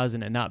compromise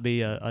and it not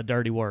be a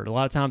dirty word. A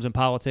lot of times in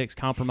politics,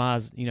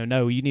 compromise,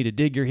 no, you need to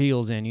dig your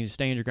heels in. You need to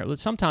stand your ground. But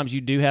sometimes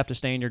you do have to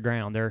stand your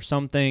ground. There are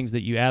some things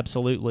that you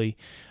absolutely,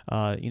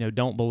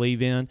 don't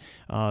believe in.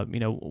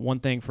 One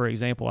thing, for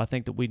example, I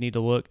think that we need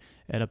to look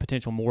at a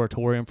potential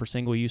moratorium for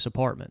single-use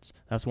apartments.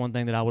 That's one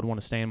thing that I would want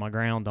to stand my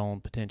ground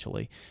on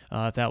potentially.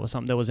 If that was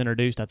something that was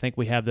introduced, I think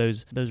we have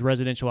those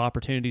residential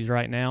opportunities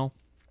right now,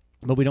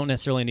 but we don't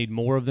necessarily need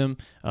more of them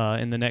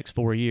in the next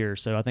 4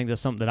 years. So I think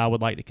that's something that I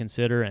would like to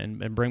consider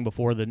and bring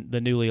before the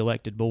newly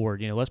elected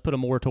board. Let's put a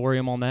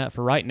moratorium on that.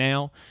 For right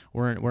now,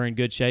 we're in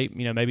good shape.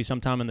 Maybe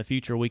sometime in the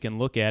future we can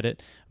look at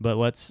it, but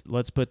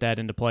let's put that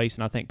into place.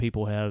 And I think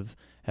people have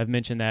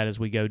mentioned that as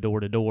we go door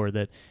to door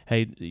that,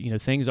 hey,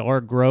 things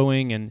are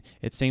growing and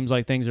it seems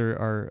like things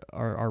are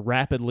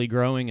rapidly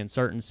growing in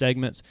certain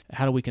segments.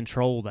 How do we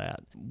control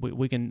that?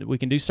 We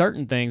can do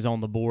certain things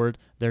on the board.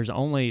 There's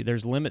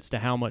limits to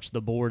how much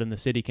the board and the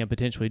city can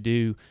potentially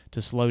do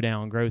to slow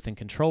down growth and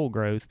control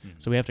growth. Mm-hmm.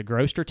 So we have to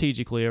grow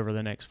strategically over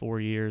the next 4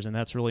 years, and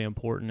that's really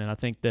important. And I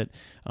think that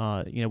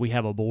we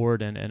have a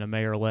board and a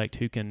mayor-elect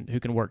who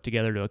can work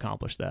together to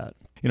accomplish that.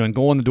 And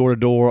going the door to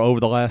door over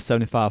the last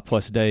 75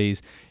 plus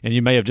days, and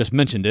you may have just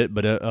mentioned it,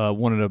 but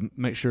wanted to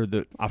make sure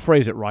that I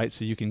phrase it right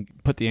so you can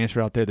put the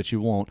answer out there that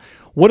you want.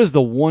 What is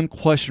the one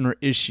question or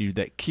issue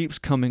that keeps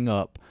coming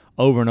up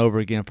over and over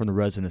again from the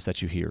residents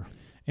that you hear?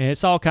 And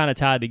it's all kind of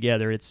tied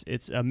together.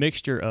 It's a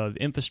mixture of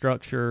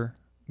infrastructure,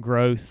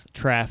 growth,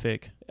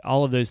 traffic,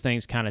 all of those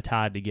things kind of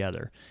tied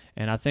together.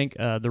 And I think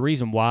the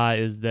reason why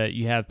is that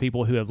you have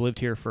people who have lived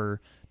here for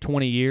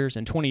 20 years,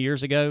 and 20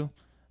 years ago,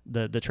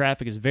 the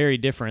traffic is very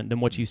different than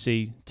what you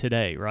see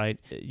today, right?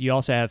 You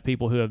also have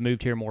people who have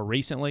moved here more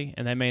recently,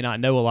 and they may not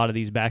know a lot of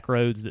these back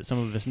roads that some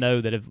of us know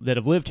that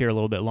have lived here a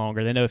little bit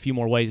longer. They know a few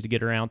more ways to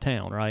get around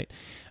town, right?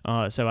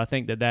 So I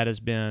think that has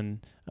been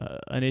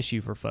an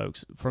issue for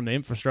folks. From the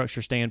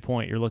infrastructure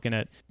standpoint, you're looking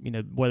at,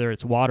 whether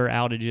it's water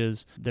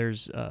outages,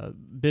 there's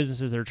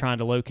businesses that are trying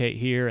to locate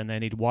here and they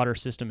need water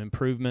system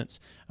improvements.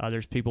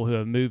 There's people who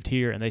have moved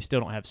here and they still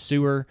don't have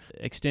sewer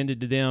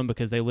extended to them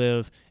because they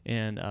live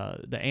in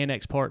the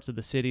annex parts of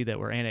the city that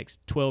were annexed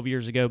 12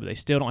 years ago, but they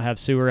still don't have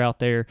sewer out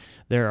there.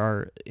 There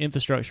are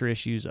infrastructure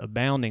issues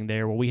abounding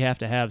there where we have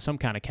to have some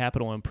kind of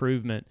capital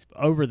improvement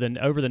over the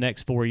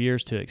next 4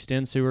 years to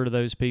extend sewer to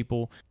those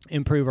people,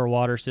 improve our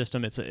water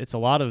system. There's a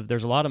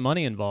lot of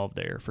money involved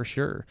there for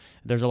sure.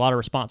 There's a lot of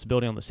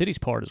responsibility on the city's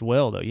part as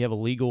well, though. You have a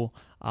legal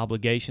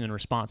obligation and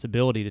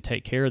responsibility to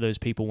take care of those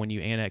people when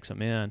you annex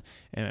them in,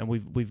 and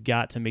we've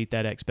got to meet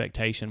that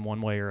expectation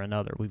one way or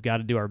another. We've got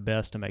to do our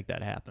best to make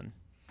that happen.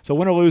 So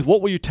win or lose,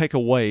 what will you take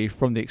away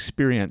from the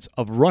experience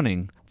of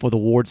running for the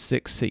Ward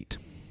 6 seat?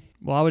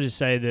 Well, I would just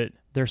say that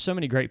there's so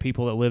many great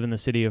people that live in the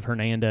city of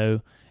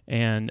Hernando,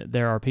 and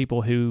there are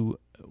people who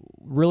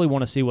really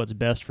want to see what's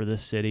best for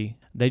this city.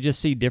 They just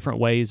see different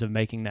ways of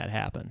making that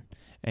happen.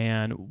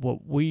 And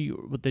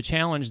what the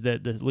challenge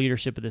that the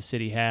leadership of the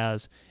city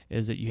has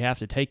is that you have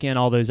to take in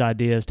all those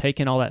ideas,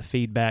 take in all that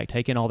feedback,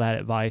 take in all that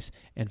advice,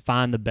 and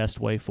find the best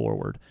way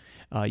forward.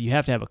 You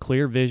have to have a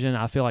clear vision.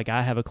 I feel like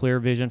I have a clear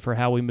vision for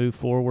how we move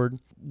forward.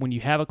 When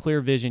you have a clear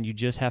vision, you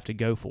just have to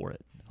go for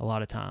it a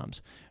lot of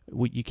times.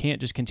 You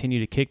can't just continue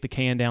to kick the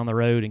can down the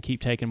road and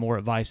keep taking more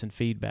advice and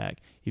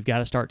feedback. You've got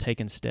to start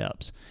taking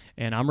steps.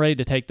 And I'm ready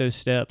to take those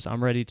steps.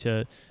 I'm ready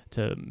to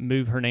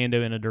move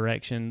Hernando in a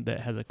direction that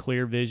has a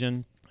clear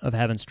vision of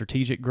having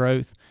strategic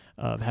growth,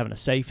 of having a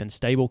safe and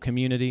stable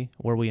community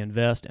where we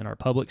invest in our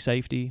public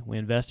safety, we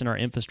invest in our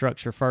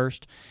infrastructure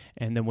first,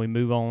 and then we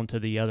move on to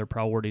the other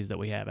priorities that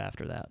we have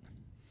after that.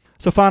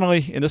 So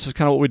finally, and this is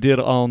kind of what we did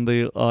on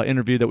the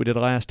interview that we did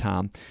last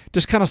time,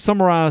 just kind of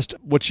summarized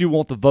what you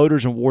want the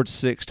voters in Ward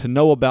 6 to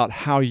know about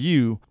how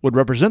you would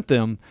represent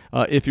them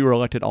if you were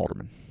elected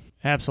alderman.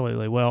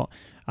 Absolutely. Well,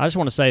 I just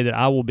want to say that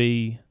I will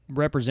be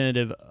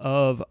representative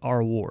of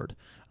our ward.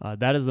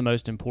 That is the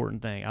most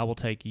important thing. I will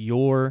take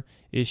your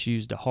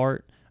issues to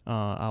heart.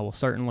 I will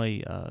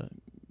certainly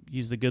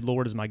use the good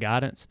Lord as my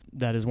guidance.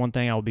 That is one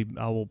thing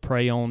I will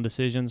pray on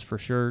decisions for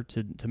sure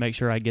to make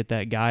sure I get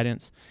that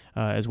guidance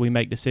as we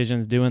make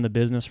decisions doing the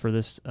business for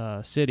this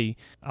city.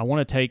 I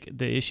want to take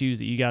the issues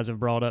that you guys have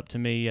brought up to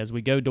me as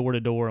we go door to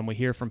door and we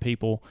hear from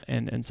people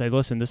and say,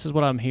 listen, this is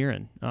what I'm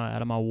hearing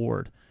out of my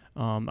ward.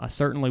 I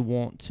certainly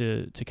want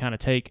to kind of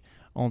take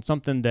on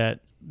something that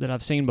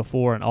I've seen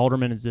before, an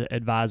alderman's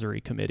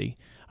advisory committee.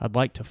 I'd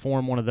like to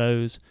form one of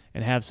those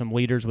and have some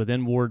leaders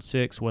within Ward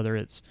 6, whether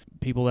it's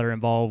people that are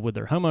involved with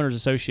their homeowners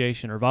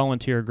association or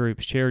volunteer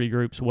groups, charity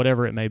groups,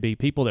 whatever it may be,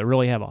 people that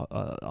really have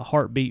a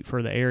heartbeat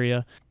for the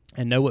area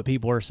and know what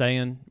people are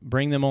saying,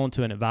 bring them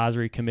onto an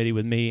advisory committee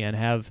with me and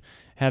have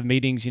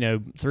meetings,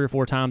 3 or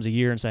 4 times a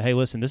year and say, hey,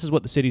 listen, this is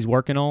what the city's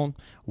working on.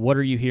 What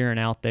are you hearing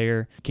out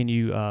there? Can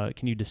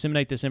you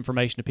disseminate this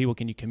information to people?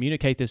 Can you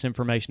communicate this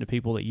information to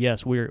people that,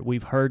 yes,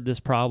 we've heard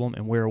this problem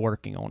and we're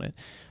working on it?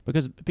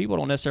 Because people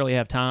don't necessarily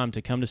have time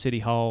to come to City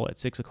Hall at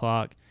 6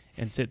 o'clock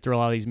and sit through a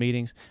lot of these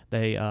meetings.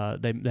 They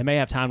may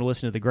have time to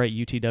listen to the great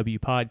UTW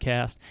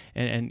podcast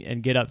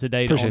and get up to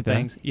date on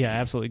things. Yeah,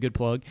 absolutely. Good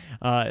plug.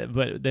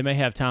 But they may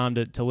have time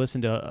to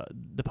listen to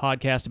the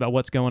podcast about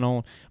what's going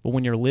on. But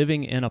when you're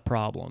living in a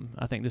problem,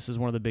 I think this is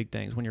one of the big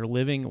things. When you're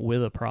living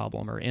with a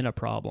problem or in a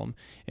problem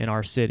in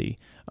our city,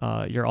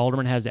 your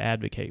alderman has to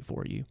advocate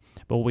for you.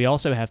 But what we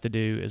also have to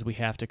do is we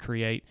have to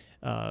create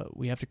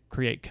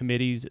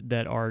committees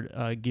that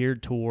are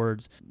geared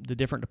towards the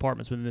different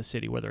departments within the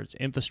city, whether it's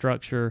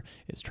infrastructure,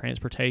 it's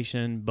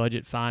transportation,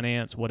 budget,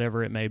 finance,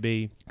 whatever it may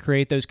be.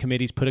 Create those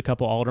committees, put a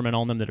couple aldermen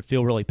on them that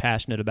feel really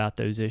passionate about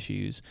those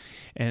issues.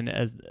 And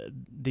as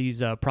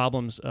these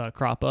problems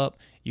crop up,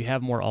 you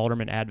have more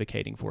aldermen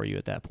advocating for you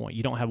at that point.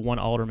 You don't have one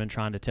alderman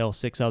trying to tell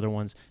 6 other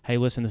ones, hey,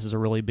 listen, this is a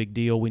really big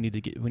deal. We need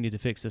to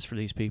fix this for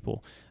these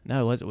people.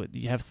 No,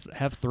 you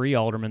have 3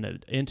 aldermen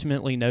that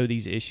intimately know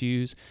these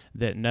issues,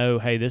 that know,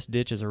 hey, this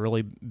ditch is a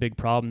really big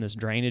problem. This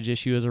drainage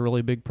issue is a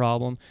really big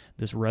problem.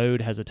 This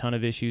road has a ton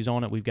of issues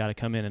on it. We've got to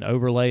come in and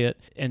overlay it.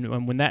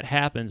 And when that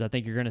happens, I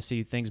think you're going to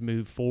see things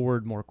move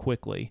forward more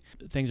quickly.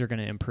 Things are going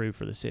to improve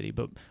for the city.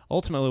 But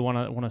ultimately, what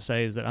I want to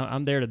say is that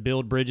I'm there to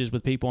build bridges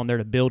with people. I'm there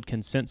to build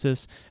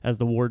consensus as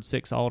the Ward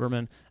 6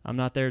 alderman. I'm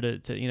not there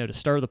to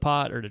stir the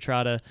pot or to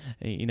try to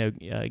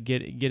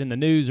get in the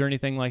news or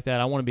anything like that.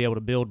 I want to be able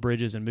to build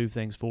bridges and move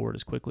things forward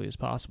as quickly as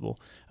possible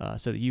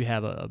so that you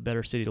have a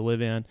better city to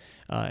live in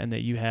and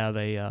that you have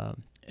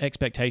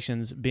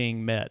expectations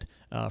being met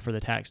for the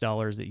tax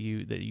dollars that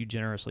you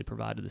generously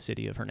provide to the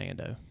city of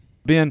Hernando.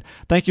 Ben,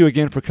 thank you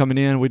again for coming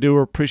in. We do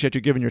appreciate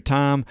you giving your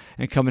time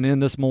and coming in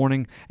this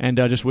morning, and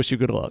just wish you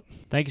good luck.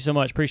 Thank you so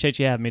much. Appreciate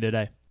you having me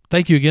today.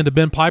 Thank you again to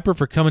Ben Piper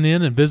for coming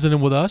in and visiting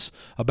with us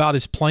about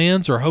his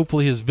plans or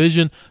hopefully his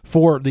vision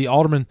for the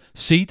alderman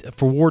seat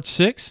for Ward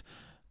 6.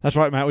 That's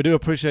right, Matt. I do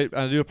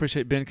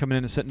appreciate Ben coming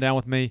in and sitting down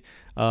with me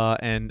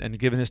and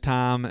giving his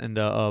time and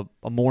a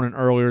morning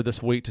earlier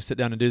this week to sit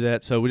down and do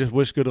that. So we just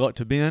wish good luck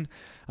to Ben.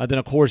 Then,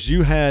 of course,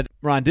 you had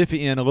Ryan Diffie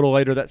in a little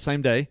later that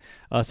same day,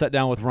 sat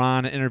down with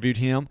Ryan and interviewed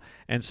him.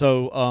 And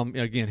so,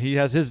 again, he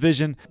has his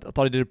vision. I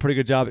thought he did a pretty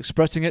good job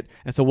expressing it.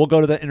 And so we'll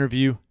go to that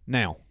interview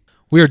now.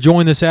 We are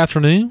joined this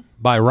afternoon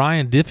by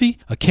Ryan Diffie,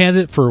 a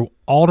candidate for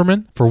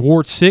alderman for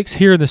Ward 6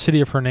 here in the city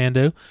of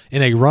Hernando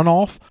in a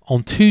runoff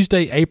on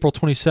Tuesday, April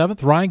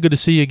 27th. Ryan, good to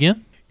see you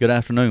again. Good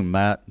afternoon,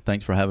 Matt.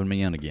 Thanks for having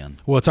me in again.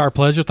 Well, it's our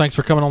pleasure. Thanks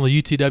for coming on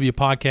the UTW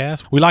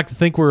podcast. We like to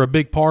think we're a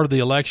big part of the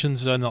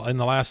elections in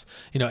the last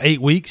 8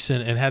 weeks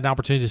and had an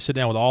opportunity to sit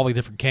down with all the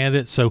different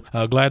candidates. So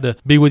glad to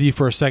be with you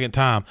for a second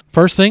time.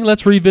 First thing,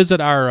 let's revisit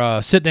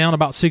our sit down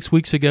about 6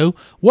 weeks ago.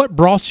 What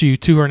brought you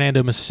to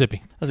Hernando,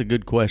 Mississippi? That's a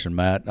good question,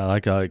 Matt.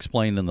 Like I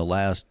explained in the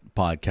last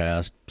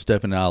podcast,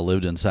 Stephanie and I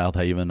lived in South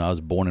Haven. I was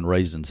born and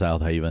raised in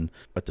South Haven.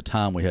 At the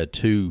time, we had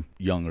 2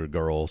 younger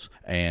girls,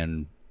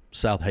 and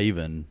South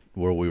Haven,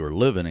 where we were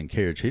living in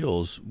Carriage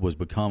Hills, was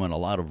becoming a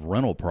lot of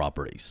rental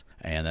properties,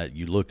 and that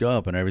you look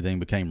up and everything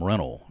became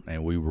rental,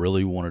 and we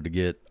really wanted to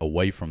get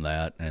away from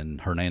that,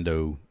 and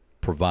Hernando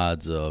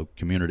provides a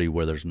community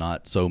where there's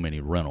not so many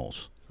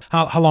rentals.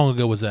 How long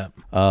ago was that?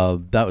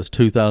 That was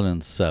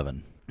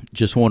 2007.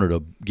 Just wanted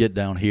to get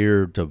down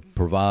here to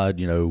provide,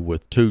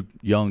 with 2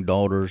 young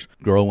daughters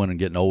growing and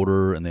getting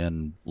older, and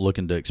then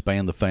looking to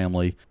expand the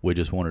family. We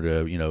just wanted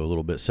a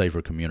little bit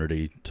safer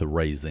community to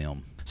raise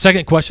them.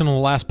 Second question on the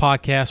last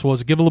podcast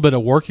was give a little bit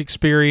of work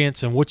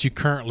experience and what you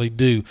currently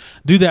do.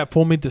 Do that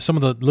for me. That some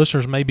of the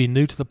listeners may be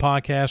new to the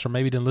podcast or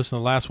maybe didn't listen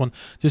to the last one.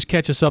 Just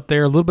catch us up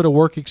there. A little bit of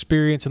work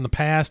experience in the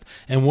past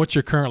and what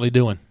you're currently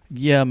doing.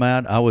 Yeah,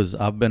 Matt,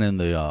 I've been in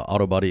the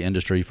auto body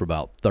industry for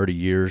about 30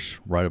 years,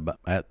 right about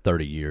at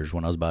 30 years.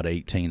 When I was about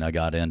 18, I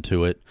got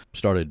into it,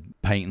 started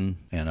painting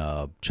and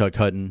Chuck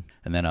Hutton,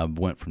 and then I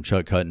went from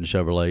Chuck Hutton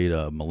Chevrolet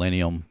to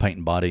Millennium Paint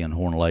and Body in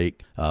Horn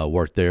Lake,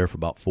 worked there for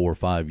about 4 or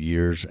 5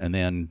 years, and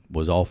then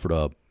was offered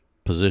a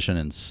position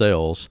in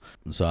sales.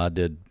 And so I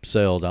did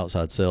sales,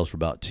 outside sales, for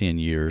about 10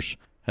 years,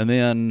 and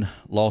then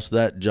lost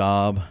that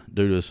job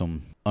due to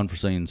some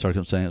unforeseen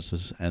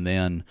circumstances. And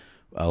then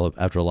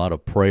after a lot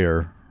of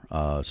prayer,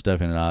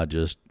 Stephanie and I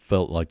just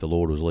felt like the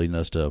Lord was leading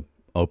us to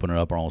open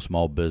up our own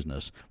small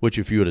business, which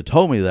if you would have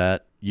told me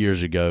that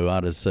years ago,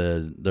 I'd have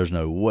said, there's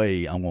no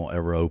way I'm going to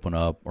ever open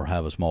up or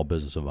have a small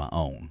business of my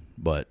own.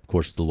 But, of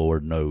course, the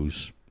Lord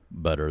knows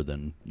better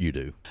than you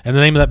do. And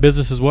the name of that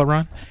business is what,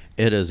 Ryan?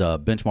 It is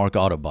Benchmark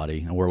Auto Body,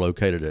 and we're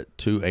located at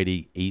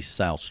 280 East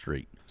South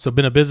Street. So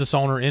been a business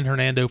owner in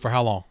Hernando for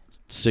how long?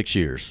 6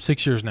 years.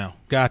 6 years now.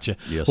 Gotcha.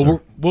 Yes, well,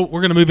 sir. We're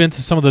going to move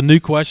into some of the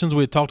new questions.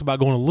 We had talked about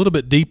going a little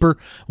bit deeper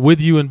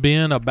with you and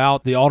Ben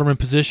about the alderman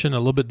position, a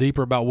little bit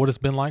deeper about what it's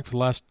been like for the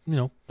last,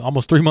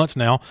 almost 3 months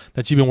now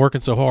that you've been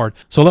working so hard.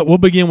 So we'll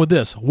begin with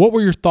this. What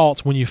were your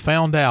thoughts when you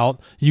found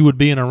out you would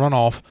be in a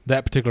runoff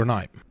that particular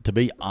night? To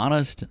be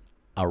honest,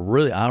 I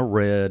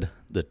read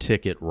the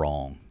ticket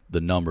wrong,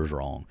 the numbers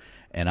wrong,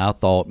 and I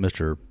thought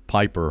Mr.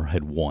 Piper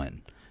had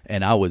won.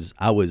 And I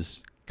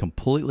was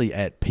completely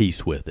at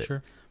peace with it.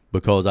 Sure.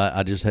 Because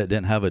I just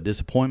didn't have a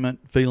disappointment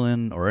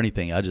feeling or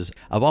anything.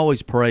 I've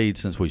always prayed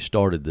since we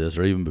started this,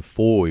 or even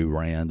before we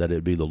ran, that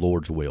it'd be the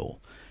Lord's will.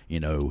 He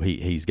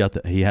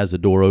has the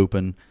door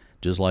open,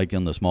 just like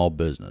in the small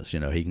business.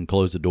 He can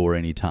close the door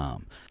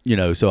anytime.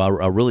 So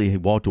I really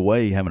walked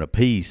away having a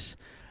peace,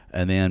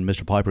 and then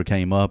Mr. Piper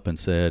came up and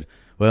said,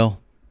 "Well,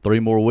 3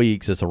 more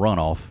weeks, it's a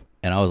runoff,"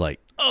 and I was like,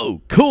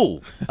 "Oh,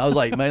 cool!" I was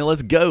like, "Man,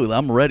 let's go!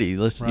 I'm ready.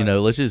 Let's right.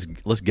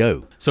 Let's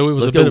go. So it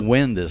was let's a bit go of,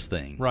 win this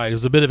thing." Right. It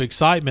was a bit of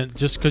excitement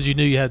just because you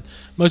knew you had.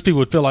 Most people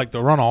would feel like the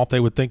runoff. They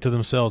would think to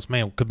themselves,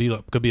 "Man, could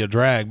be a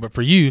drag." But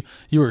for you,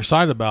 you were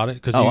excited about it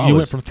because you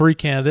went from 3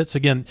 candidates.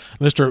 Again,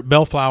 Mr.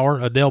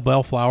 Bellflower, Dale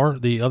Bellflower,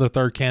 the other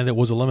 3rd candidate,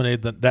 was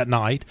eliminated that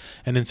night,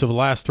 and then so the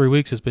last 3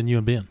 weeks it's been you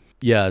and Ben.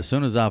 Yeah. As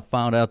soon as I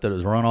found out that it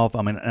was runoff,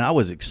 and I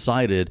was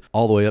excited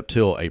all the way up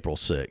till April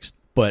 6th.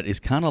 But it's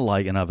kind of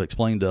like, and I've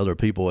explained to other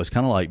people, it's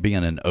kind of like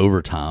being in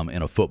overtime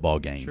in a football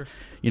game. Sure.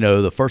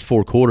 The first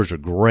 4 quarters are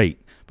great,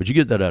 but you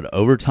get that at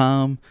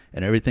overtime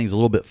and everything's a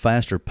little bit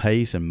faster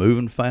pace and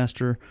moving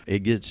faster.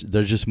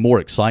 There's just more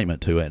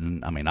excitement to it.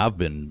 And I've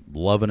been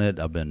loving it.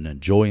 I've been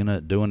enjoying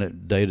it, doing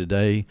it day to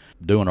day,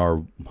 doing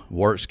our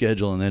work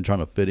schedule and then trying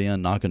to fit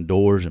in, knocking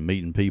doors and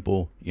meeting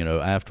people,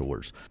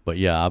 afterwards. But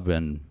yeah, I've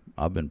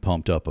been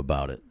pumped up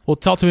about it. Well,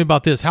 talk to me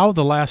about this. How have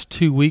the last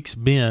 2 weeks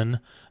been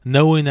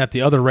knowing that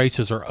the other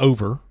races are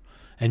over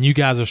and you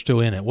guys are still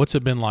in it? What's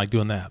it been like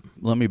doing that?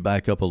 Let me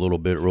back up a little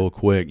bit real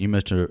quick. You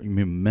mentioned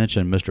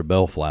Mr.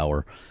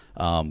 Bellflower.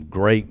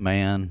 Great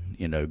man,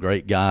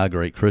 great guy,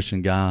 great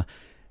Christian guy.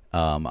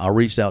 I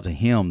reached out to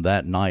him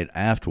that night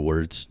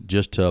afterwards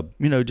just to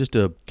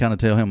kind of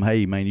tell him,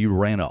 "Hey, man, you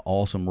ran an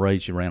awesome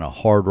race. You ran a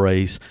hard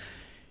race.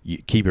 You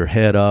keep your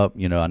head up.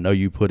 I know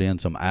you put in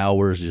some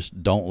hours.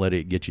 Just don't let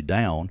it get you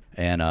down."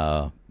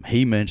 And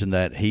he mentioned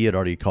that he had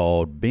already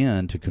called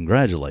Ben to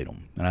congratulate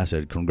him. And I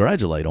said,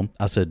 "Congratulate him?"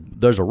 I said,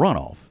 "There's a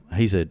runoff."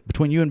 He said,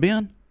 "Between you and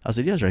Ben?" I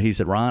said, "Yes, sir." He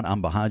said, "Ryan,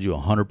 I'm behind you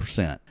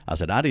 100%. I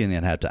said, "I didn't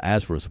even have to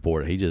ask for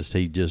support. He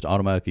just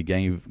automatically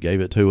gave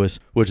it to us,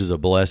 which is a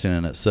blessing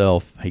in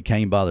itself. He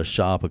came by the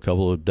shop a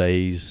couple of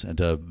days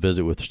to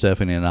visit with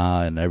Stephanie and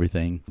I and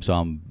everything. So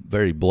I'm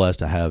very blessed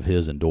to have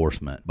his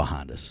endorsement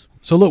behind us.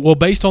 So, look, well,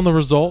 based on the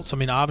results,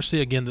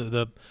 obviously, again,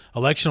 the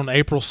election on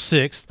April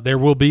 6th, there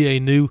will be a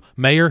new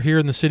mayor here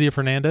in the city of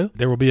Hernando.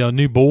 There will be a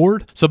new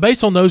board. So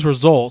based on those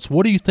results,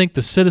 what do you think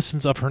the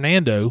citizens of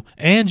Hernando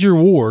and your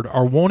ward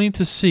are wanting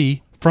to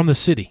see from the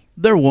city?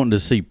 They're wanting to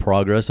see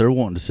progress. They're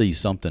wanting to see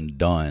something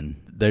done.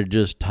 They're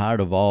just tired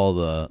of all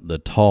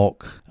the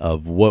talk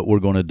of what we're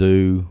going to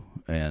do.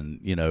 And,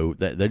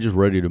 they're just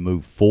ready to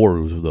move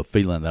forward with the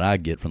feeling that I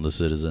get from the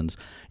citizens.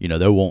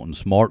 They're wanting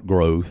smart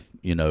growth.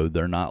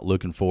 They're not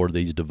looking for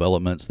these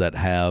developments that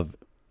have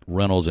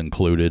rentals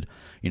included.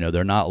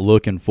 They're not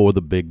looking for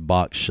the big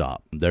box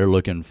shop. They're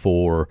looking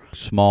for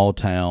small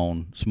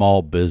town,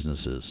 small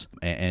businesses,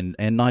 and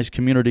nice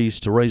communities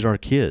to raise our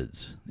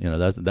kids.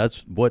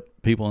 That's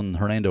what people in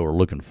Hernando are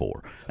looking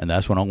for, and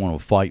that's what I want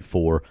to fight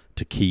for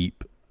to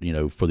keep,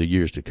 for the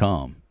years to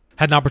come.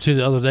 Had an opportunity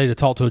the other day to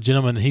talk to a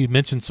gentleman, and he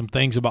mentioned some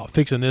things about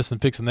fixing this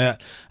and fixing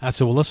that. I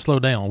said, well, let's slow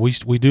down.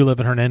 We do live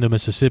in Hernando,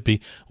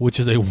 Mississippi,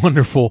 which is a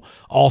wonderful,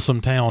 awesome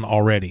town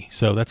already.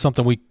 So that's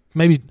something we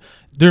maybe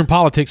during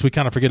politics we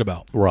kind of forget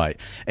about. Right.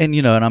 And,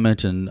 and I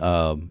mentioned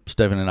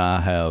Stephanie and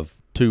I have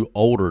 2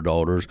 older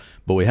daughters,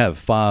 but we have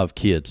 5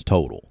 kids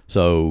total.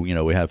 So,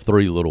 we have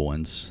 3 little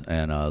ones,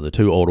 and the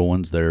 2 older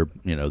ones, they're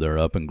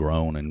up and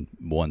grown, and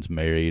one's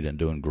married and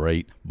doing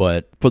great.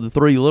 But for the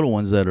 3 little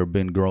ones that have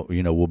been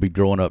will be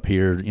growing up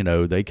here,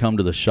 they come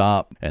to the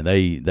shop and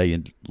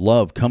they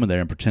love coming there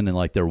and pretending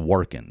like they're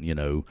working,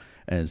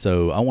 And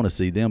so I want to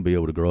see them be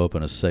able to grow up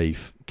in a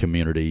safe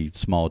community,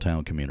 small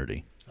town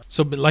community.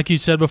 So like you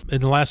said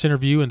in the last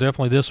interview, and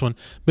definitely this one,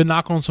 been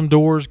knocking on some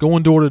doors,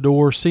 going door to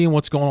door, seeing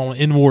what's going on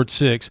in Ward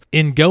 6.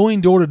 In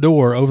going door to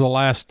door over the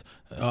last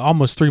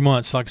almost 3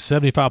 months, like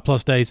 75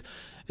 plus days,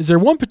 is there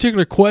one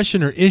particular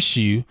question or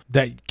issue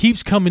that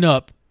keeps coming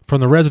up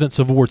from the residents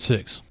of Ward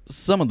 6?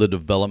 Some of the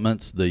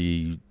developments,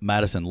 the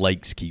Madison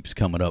Lakes keeps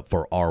coming up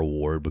for our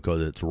ward because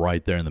it's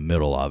right there in the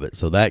middle of it.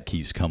 So that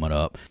keeps coming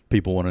up.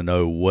 People want to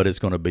know what it's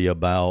going to be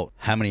about,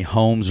 how many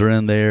homes are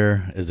in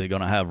there, is it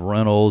going to have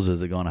rentals,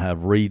 is it going to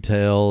have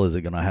retail, is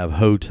it going to have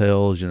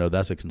hotels?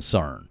 That's a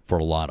concern for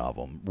a lot of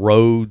them.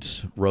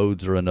 Roads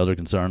are another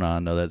concern. I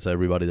know that's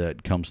everybody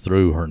that comes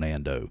through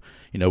Hernando.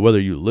 Whether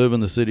you live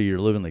in the city or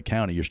live in the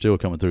county, you're still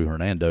coming through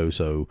Hernando,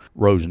 so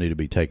roads need to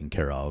be taken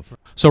care of.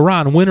 So,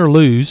 Ryan, win or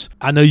lose,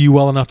 I know you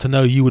well enough to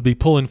know you would be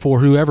pulling for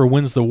whoever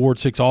wins the Ward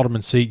 6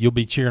 alderman seat. You'll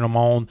be cheering them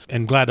on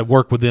and glad to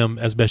work with them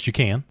as best you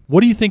can.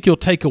 What do you think you'll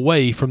take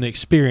away from the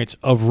experience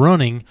of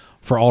running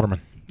for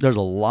alderman? There's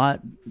a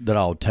lot that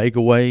I'll take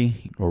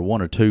away, or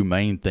 1 or 2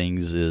 main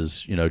things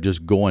is,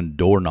 just going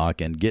door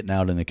knocking, getting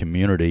out in the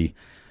community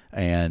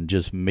and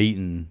just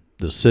meeting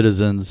the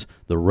citizens,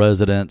 the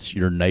residents,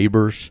 your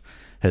neighbors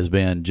has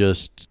been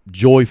just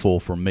joyful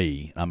for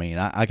me. I mean,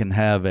 I can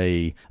have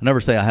I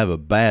never say I have a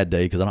bad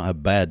day because I don't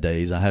have bad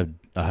days. I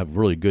have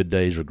really good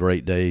days or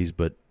great days,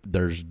 but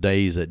there's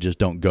days that just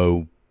don't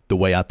go the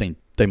way I think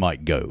they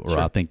might go or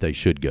I think they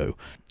should go.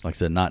 Like I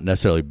said, not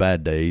necessarily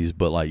bad days,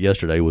 but like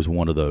yesterday was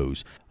one of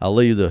those. I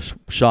leave the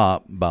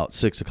shop about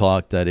 6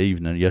 o'clock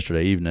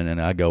yesterday evening,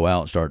 and I go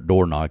out and start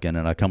door knocking,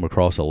 and I come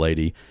across a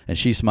lady, and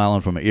she's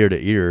smiling from ear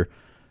to ear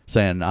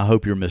saying, "I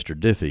hope you're Mr.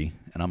 Diffie."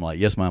 And I'm like,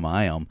 "Yes, ma'am,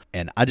 I am."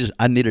 And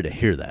I needed to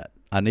hear that.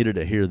 I needed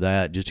to hear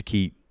that just to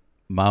keep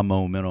my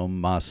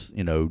momentum,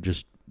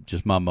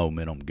 just my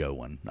momentum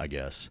going, I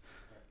guess.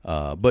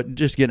 But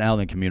just getting out in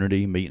the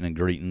community, meeting and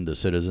greeting the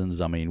citizens.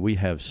 I mean, we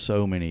have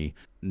so many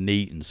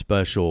neat and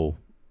special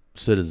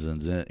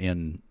citizens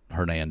in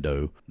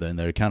Hernando, and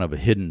they're kind of a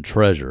hidden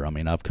treasure. I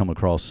mean, I've come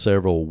across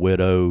several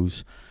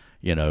widows,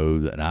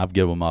 and I've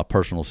given my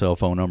personal cell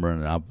phone number,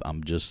 and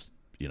I'm just,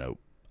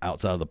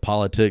 outside of the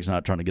politics,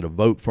 not trying to get a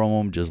vote from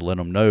them, just let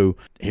them know,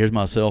 here's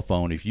my cell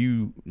phone. If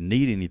you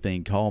need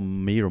anything, call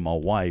me or my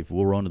wife.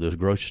 We'll run to this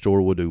grocery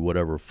store. We'll do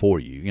whatever for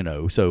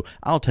you, So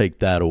I'll take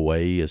that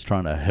away as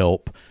trying to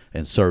help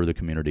and serve the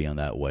community in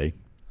that way.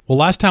 Well,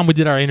 last time we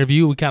did our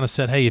interview, we kind of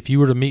said, hey, if you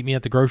were to meet me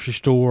at the grocery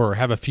store or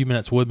have a few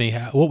minutes with me,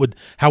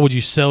 how would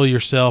you sell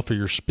yourself or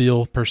your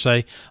spiel per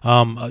se,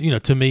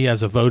 to me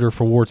as a voter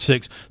for Ward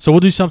 6? So we'll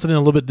do something in a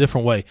little bit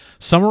different way.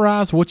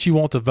 Summarize what you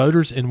want the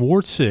voters in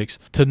Ward 6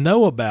 to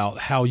know about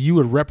how you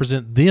would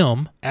represent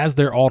them as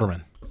their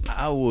alderman.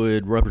 I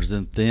would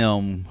represent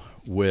them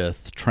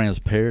with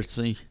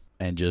transparency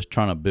and just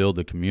trying to build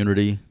the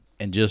community.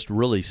 And just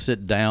really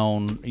sit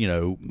down,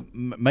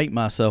 make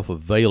myself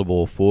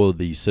available for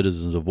the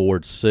citizens of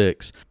Ward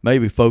 6.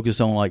 Maybe focus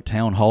on like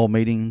town hall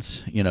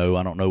meetings. I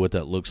don't know what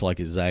that looks like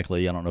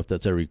exactly. I don't know if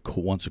that's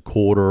once a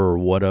quarter or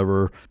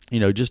whatever.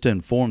 Just to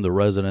inform the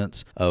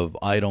residents of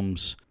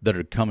items that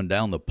are coming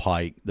down the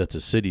pike that the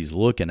city's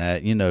looking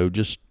at.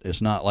 Just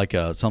it's not like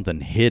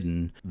something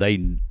hidden.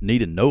 They need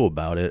to know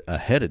about it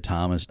ahead of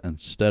time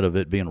instead of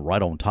it being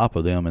right on top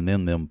of them and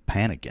then them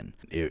panicking.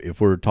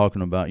 If we're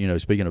talking about,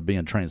 speaking of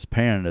being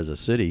transparent as a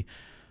city,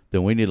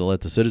 then we need to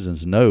let the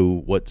citizens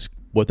know what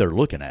they're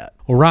looking at.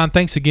 Well, Ryan,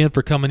 thanks again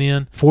for coming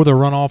in for the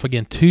runoff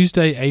again,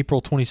 Tuesday,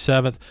 April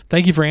 27th.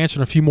 Thank you for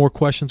answering a few more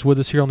questions with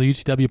us here on the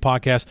UTW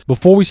podcast.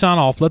 Before we sign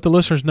off, let the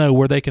listeners know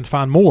where they can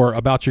find more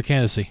about your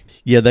candidacy.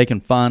 Yeah, they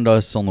can find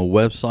us on the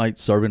website,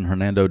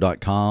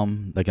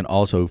 servinghernando.com. They can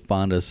also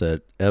find us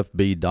at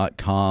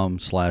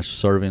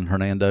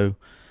fb.com/servinghernando.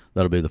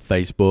 That'll be the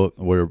Facebook,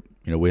 where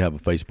we have a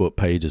Facebook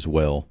page as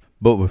well.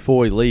 But before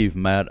we leave,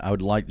 Matt, I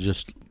would like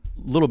just a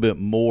little bit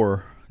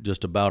more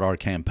just about our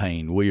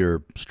campaign. We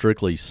are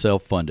strictly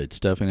self-funded.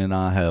 Stephanie and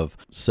I have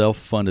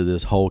self-funded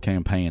this whole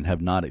campaign,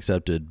 have not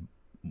accepted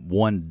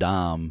one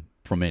dime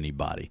from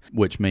anybody,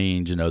 which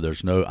means,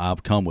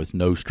 I've come with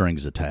no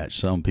strings attached.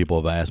 Some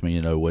people have asked me,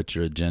 what's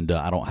your agenda?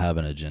 I don't have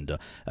an agenda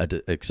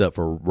except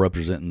for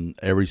representing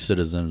every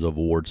citizen of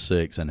Ward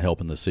 6 and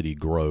helping the city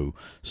grow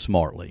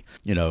smartly.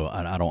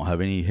 I don't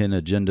have any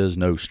hidden agendas,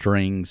 no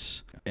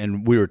strings.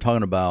 And we were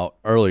talking about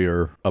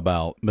earlier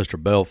about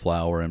Mr.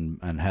 Bellflower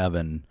and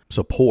having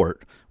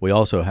support. We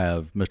also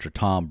have Mr.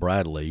 Tom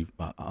Bradley,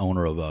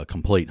 owner of a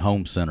Complete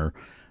Home Center,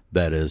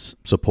 that is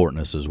supporting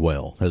us as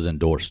well, has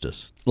endorsed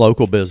us.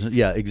 Local business,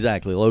 yeah,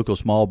 exactly. Local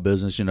small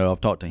business,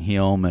 I've talked to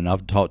him and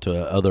I've talked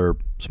to other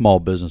small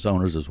business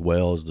owners as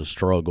well as the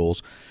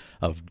struggles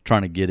of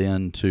trying to get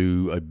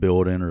into a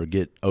building or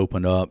get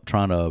opened up,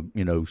 trying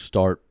to,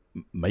 start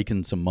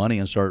making some money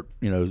and start,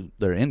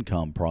 their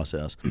income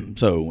process.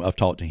 So I've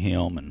talked to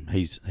him and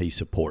he's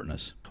supporting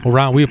us. Well,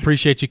 Ryan, we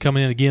appreciate you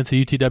coming in again to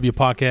UTW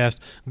Podcast.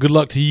 Good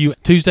luck to you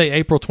Tuesday,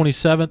 April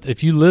 27th.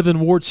 If you live in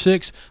Ward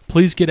 6,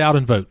 please get out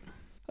and vote.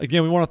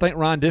 Again, we want to thank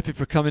Ryan Diffie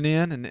for coming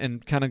in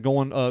and kind of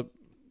going,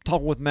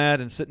 talking with Matt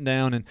and sitting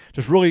down and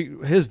just really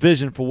his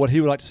vision for what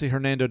he would like to see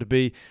Hernando to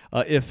be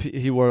if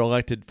he were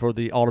elected for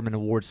the alderman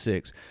of Ward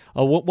 6.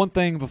 One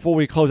thing before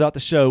we close out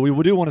the show, we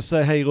do want to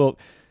say, hey, look,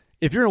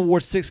 if you're in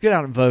Ward 6, get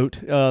out and vote.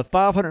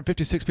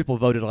 556 people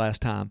voted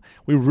last time.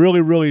 We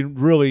really, really,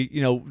 really,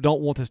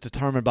 don't want this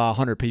determined by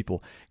 100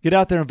 people. Get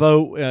out there and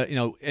vote.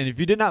 And if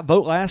you did not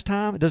vote last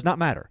time, it does not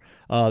matter.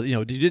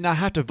 You did not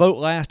have to vote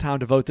last time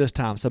to vote this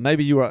time. So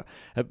maybe you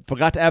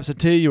forgot to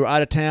absentee. You were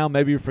out of town.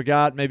 Maybe you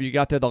forgot. Maybe you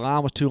got there. The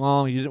line was too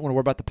long. You didn't want to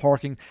worry about the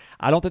parking.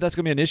 I don't think that's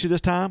going to be an issue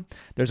this time.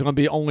 There's going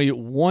to be only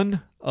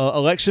one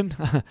election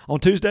on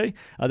Tuesday.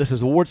 This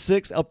is Ward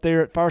 6 up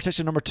there at Fire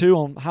Station number 2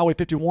 on Highway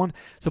 51.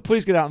 So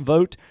please get out and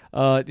vote.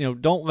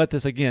 Don't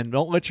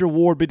let your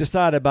ward be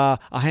decided by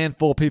a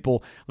handful of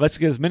people. Let's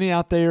get as many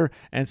out there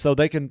and so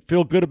they can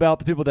feel good about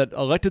the people that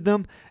elected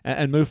them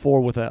and move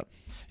forward with that.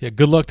 Yeah,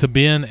 good luck to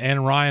Ben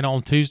and Ryan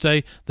on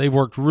Tuesday. They've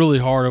worked really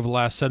hard over the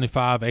last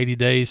 75, 80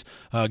 days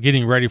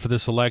getting ready for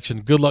this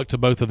election. Good luck to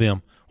both of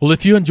them. Well,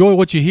 if you enjoy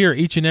what you hear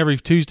each and every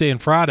Tuesday and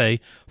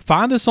Friday,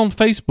 find us on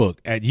Facebook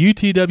at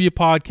UTW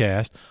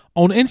Podcast,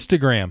 on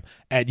Instagram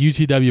at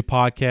UTW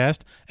Podcast,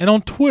 and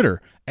on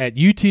Twitter at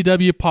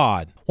UTW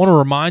Pod. Want to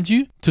remind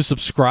you to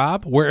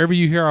subscribe wherever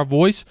you hear our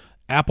voice,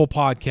 Apple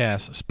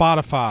Podcasts,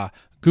 Spotify,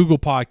 Google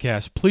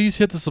Podcasts. Please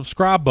hit the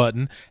subscribe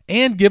button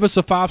and give us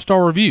a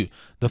 5-star review.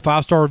 The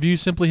 5-star review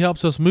simply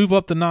helps us move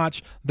up the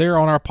notch there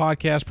on our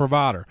podcast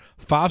provider.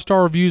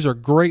 5-star reviews are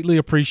greatly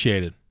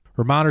appreciated.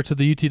 Reminder to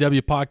the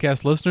UTW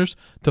Podcast listeners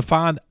to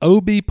find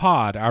OB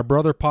Pod, our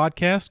brother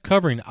podcast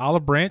covering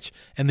Olive Branch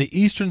and the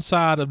eastern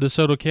side of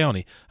DeSoto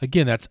County.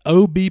 Again, that's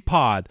OB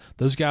Pod.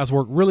 Those guys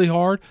work really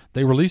hard.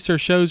 They release their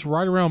shows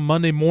right around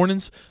Monday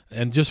mornings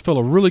and just feel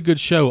a really good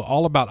show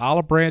all about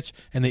Olive Branch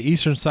and the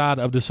eastern side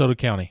of DeSoto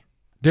County.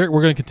 Derek,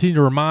 we're going to continue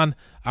to remind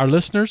our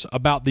listeners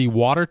about the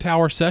Water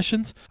Tower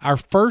Sessions. Our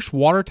first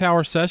Water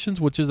Tower Sessions,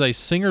 which is a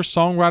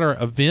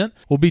singer-songwriter event,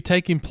 will be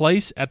taking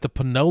place at the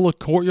Panola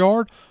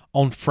Courtyard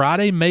on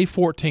Friday, May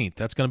 14th.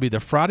 That's going to be the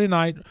Friday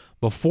night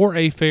before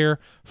A-Fair,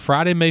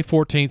 Friday, May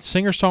 14th,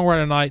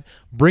 singer-songwriter night,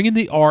 bringing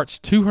the arts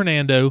to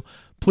Hernando.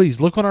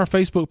 Please look on our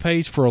Facebook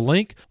page for a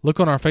link.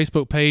 Look on our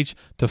Facebook page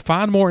to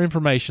find more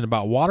information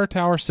about Water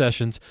Tower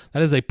Sessions.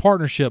 That is a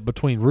partnership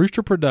between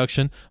Rooster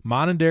Production,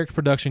 mine and Derek's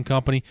production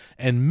company,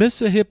 and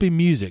Mississippi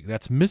Music.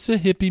 That's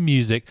Mississippi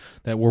Music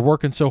that we're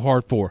working so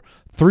hard for.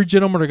 3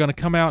 gentlemen are going to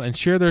come out and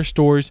share their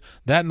stories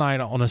that night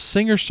on a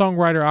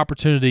singer-songwriter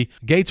opportunity.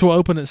 Gates will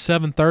open at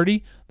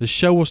 7:30. The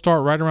show will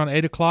start right around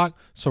 8 o'clock.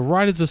 So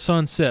right as the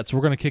sun sets,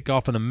 we're going to kick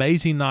off an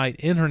amazing night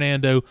in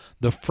Hernando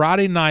the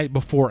Friday night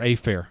before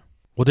A-Fair.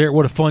 Well, Derek,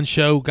 what a fun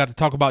show. Got to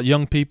talk about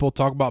young people,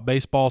 talk about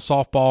baseball,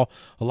 softball,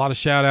 a lot of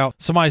shout-out.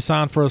 Somebody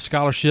signed for a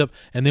scholarship,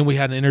 and then we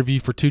had an interview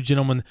for 2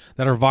 gentlemen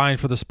that are vying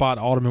for the spot,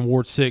 Alderman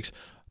Ward 6.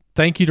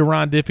 Thank you to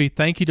Ryan Diffie.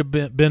 Thank you to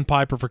Ben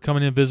Piper for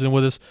coming in and visiting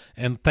with us.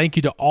 And thank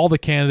you to all the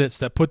candidates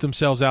that put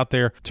themselves out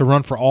there to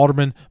run for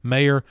alderman,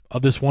 mayor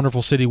of this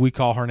wonderful city we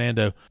call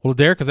Hernando. Well,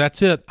 Derek, if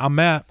that's it, I'm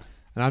Matt.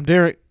 And I'm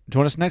Derek.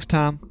 Join us next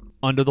time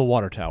under the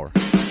Water Tower.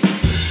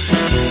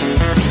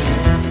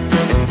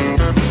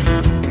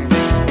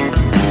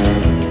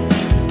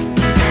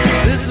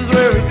 This is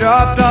where we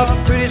dropped off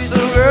a pretty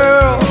little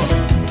girl.